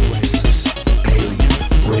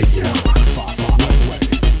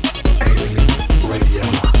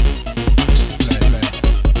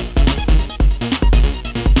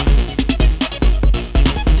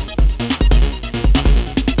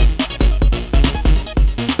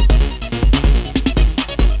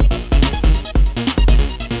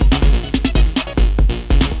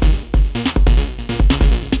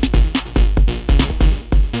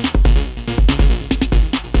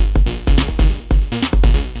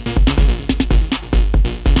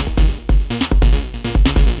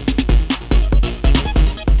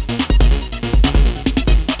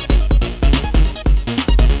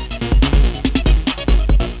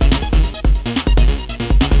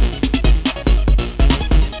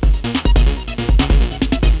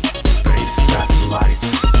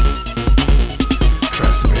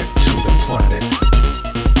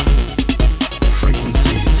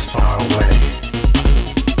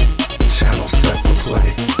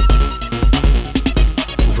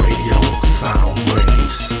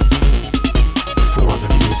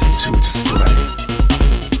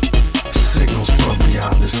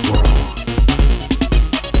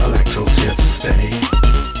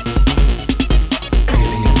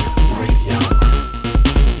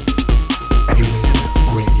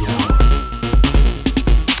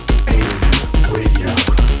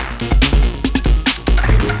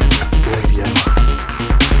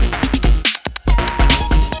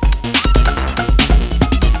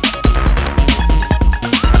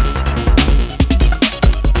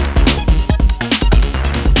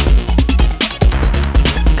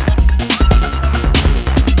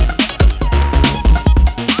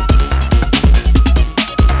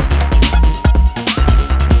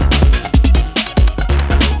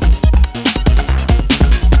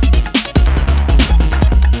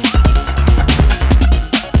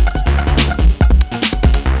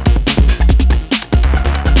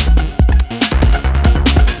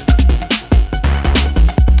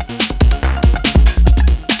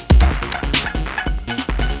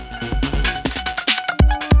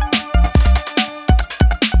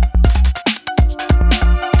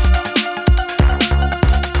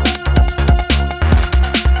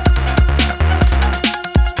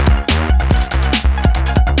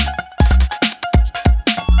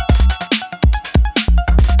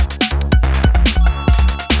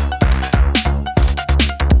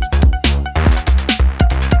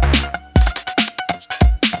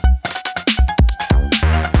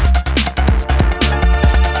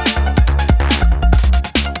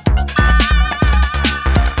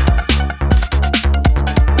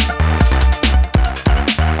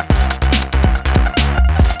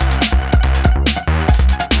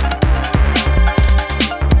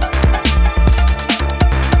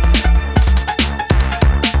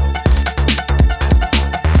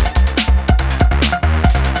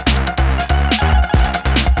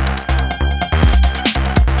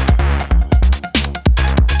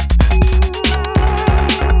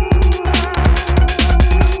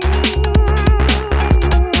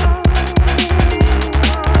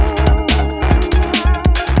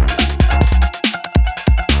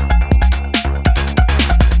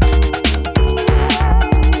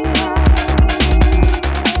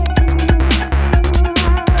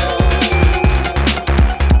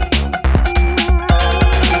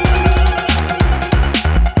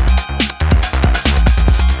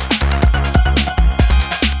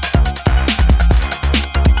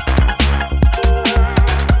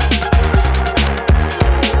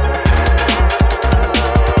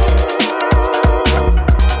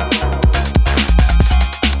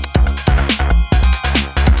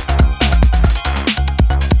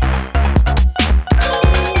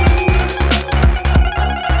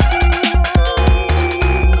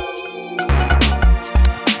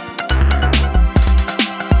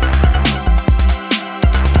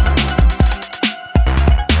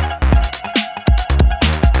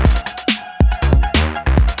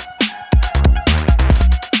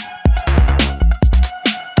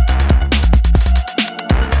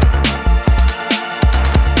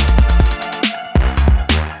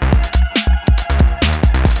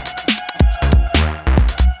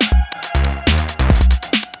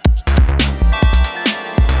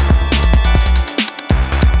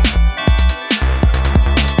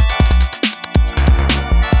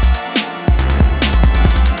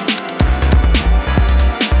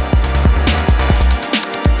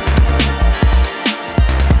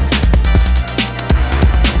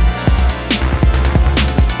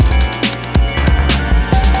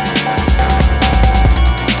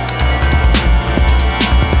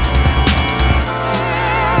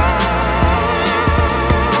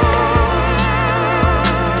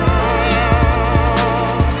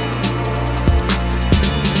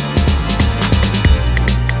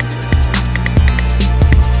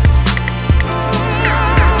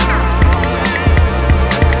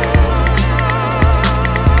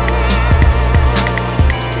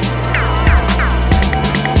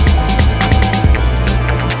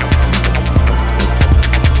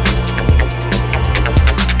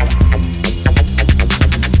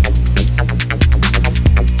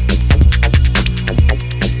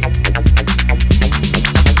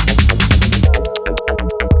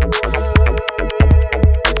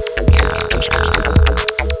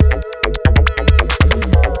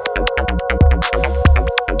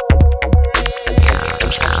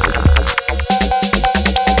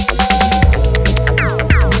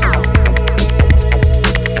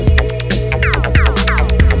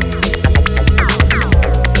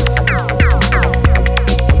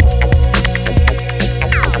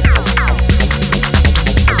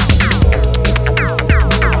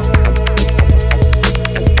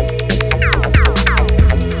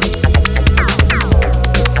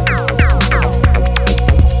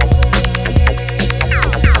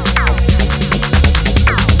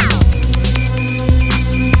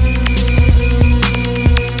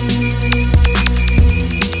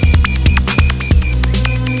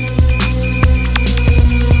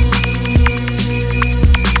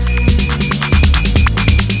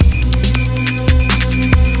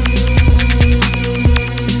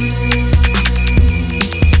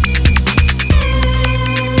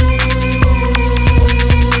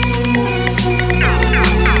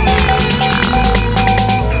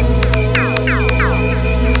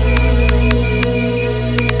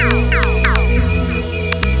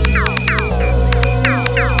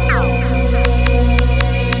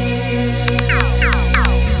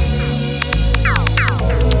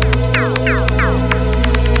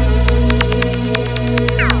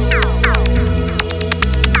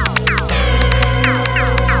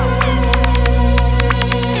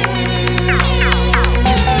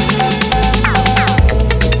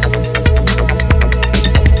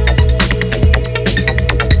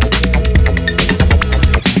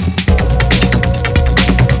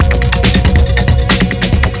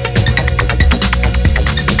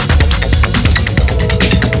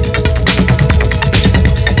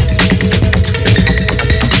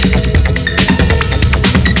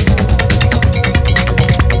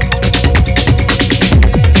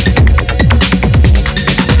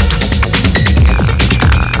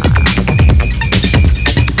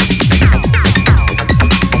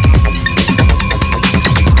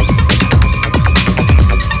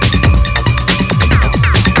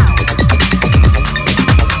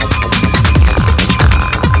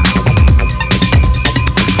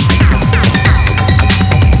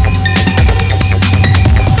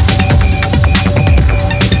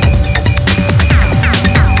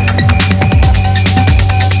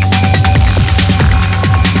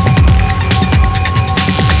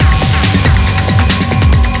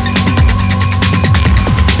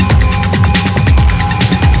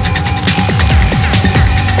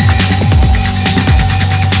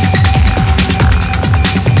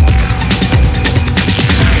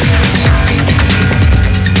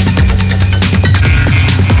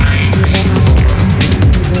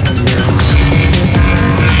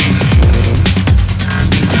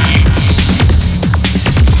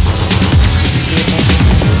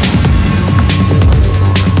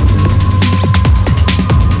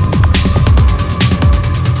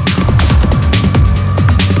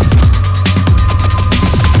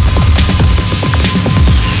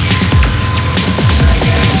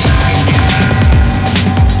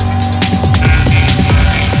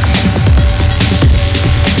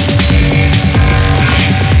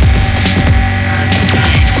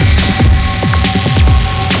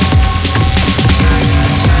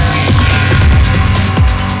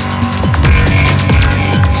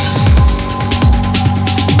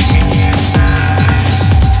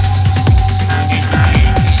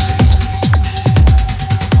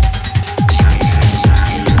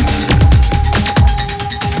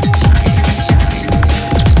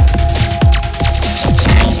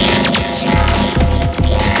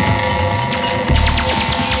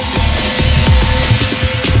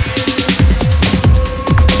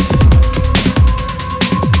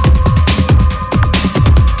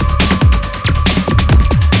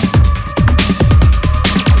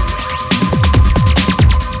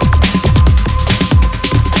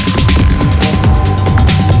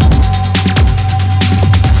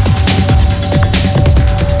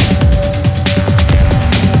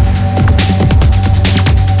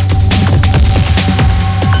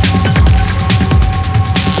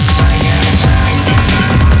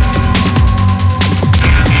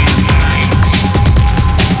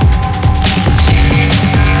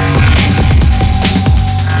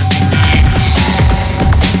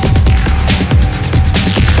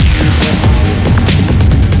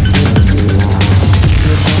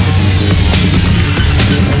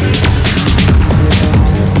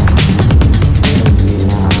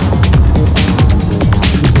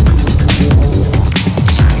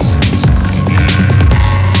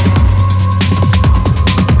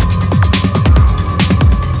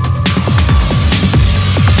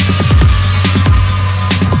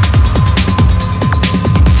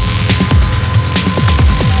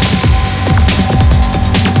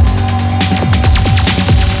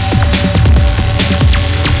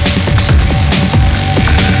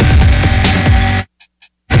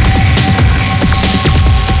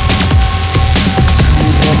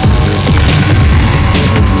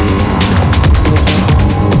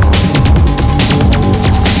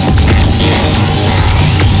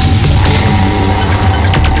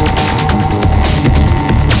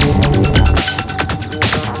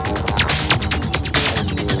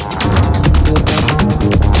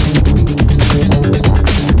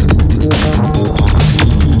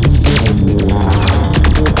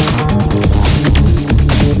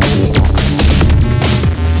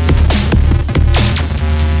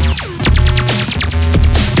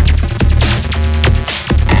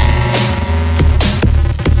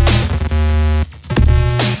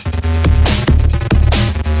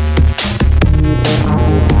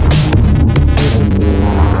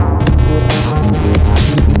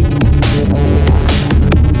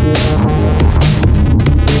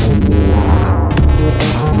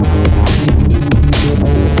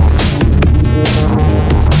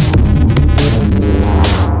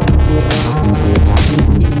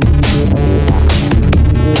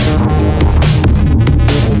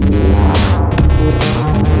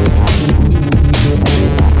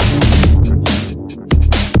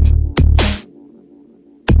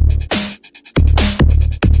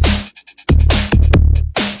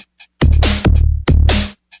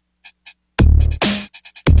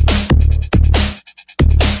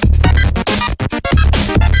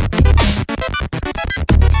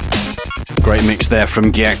there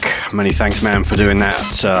from Gek. Many thanks, man, for doing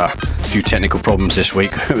that. A few technical problems this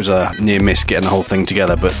week. It was a near miss getting the whole thing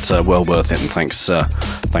together, but well worth it, and thanks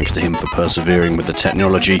to him for persevering with the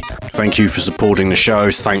technology. Thank you for supporting the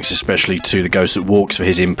show. Thanks especially to the Ghost That Walks for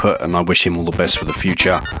his input, and I wish him all the best for the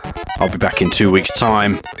future. I'll be back in 2 weeks'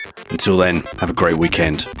 time. Until then, have a great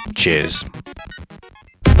weekend. Cheers.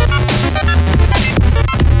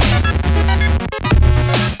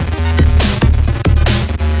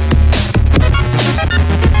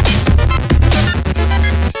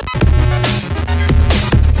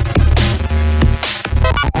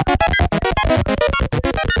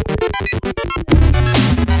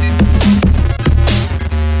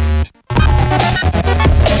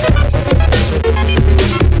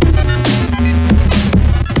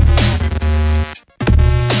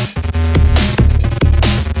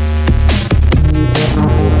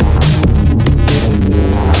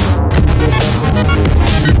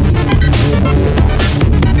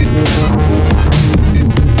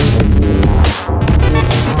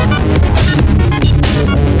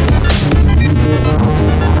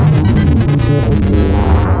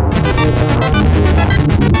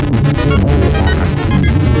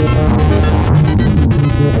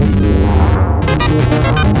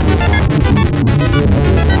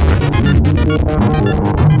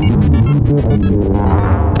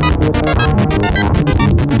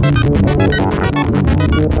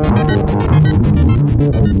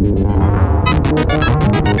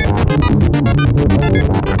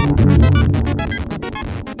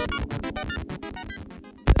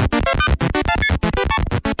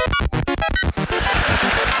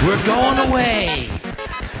 We're going away.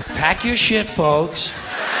 Pack your shit, folks.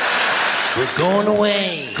 We're going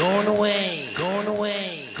away. Going away. Going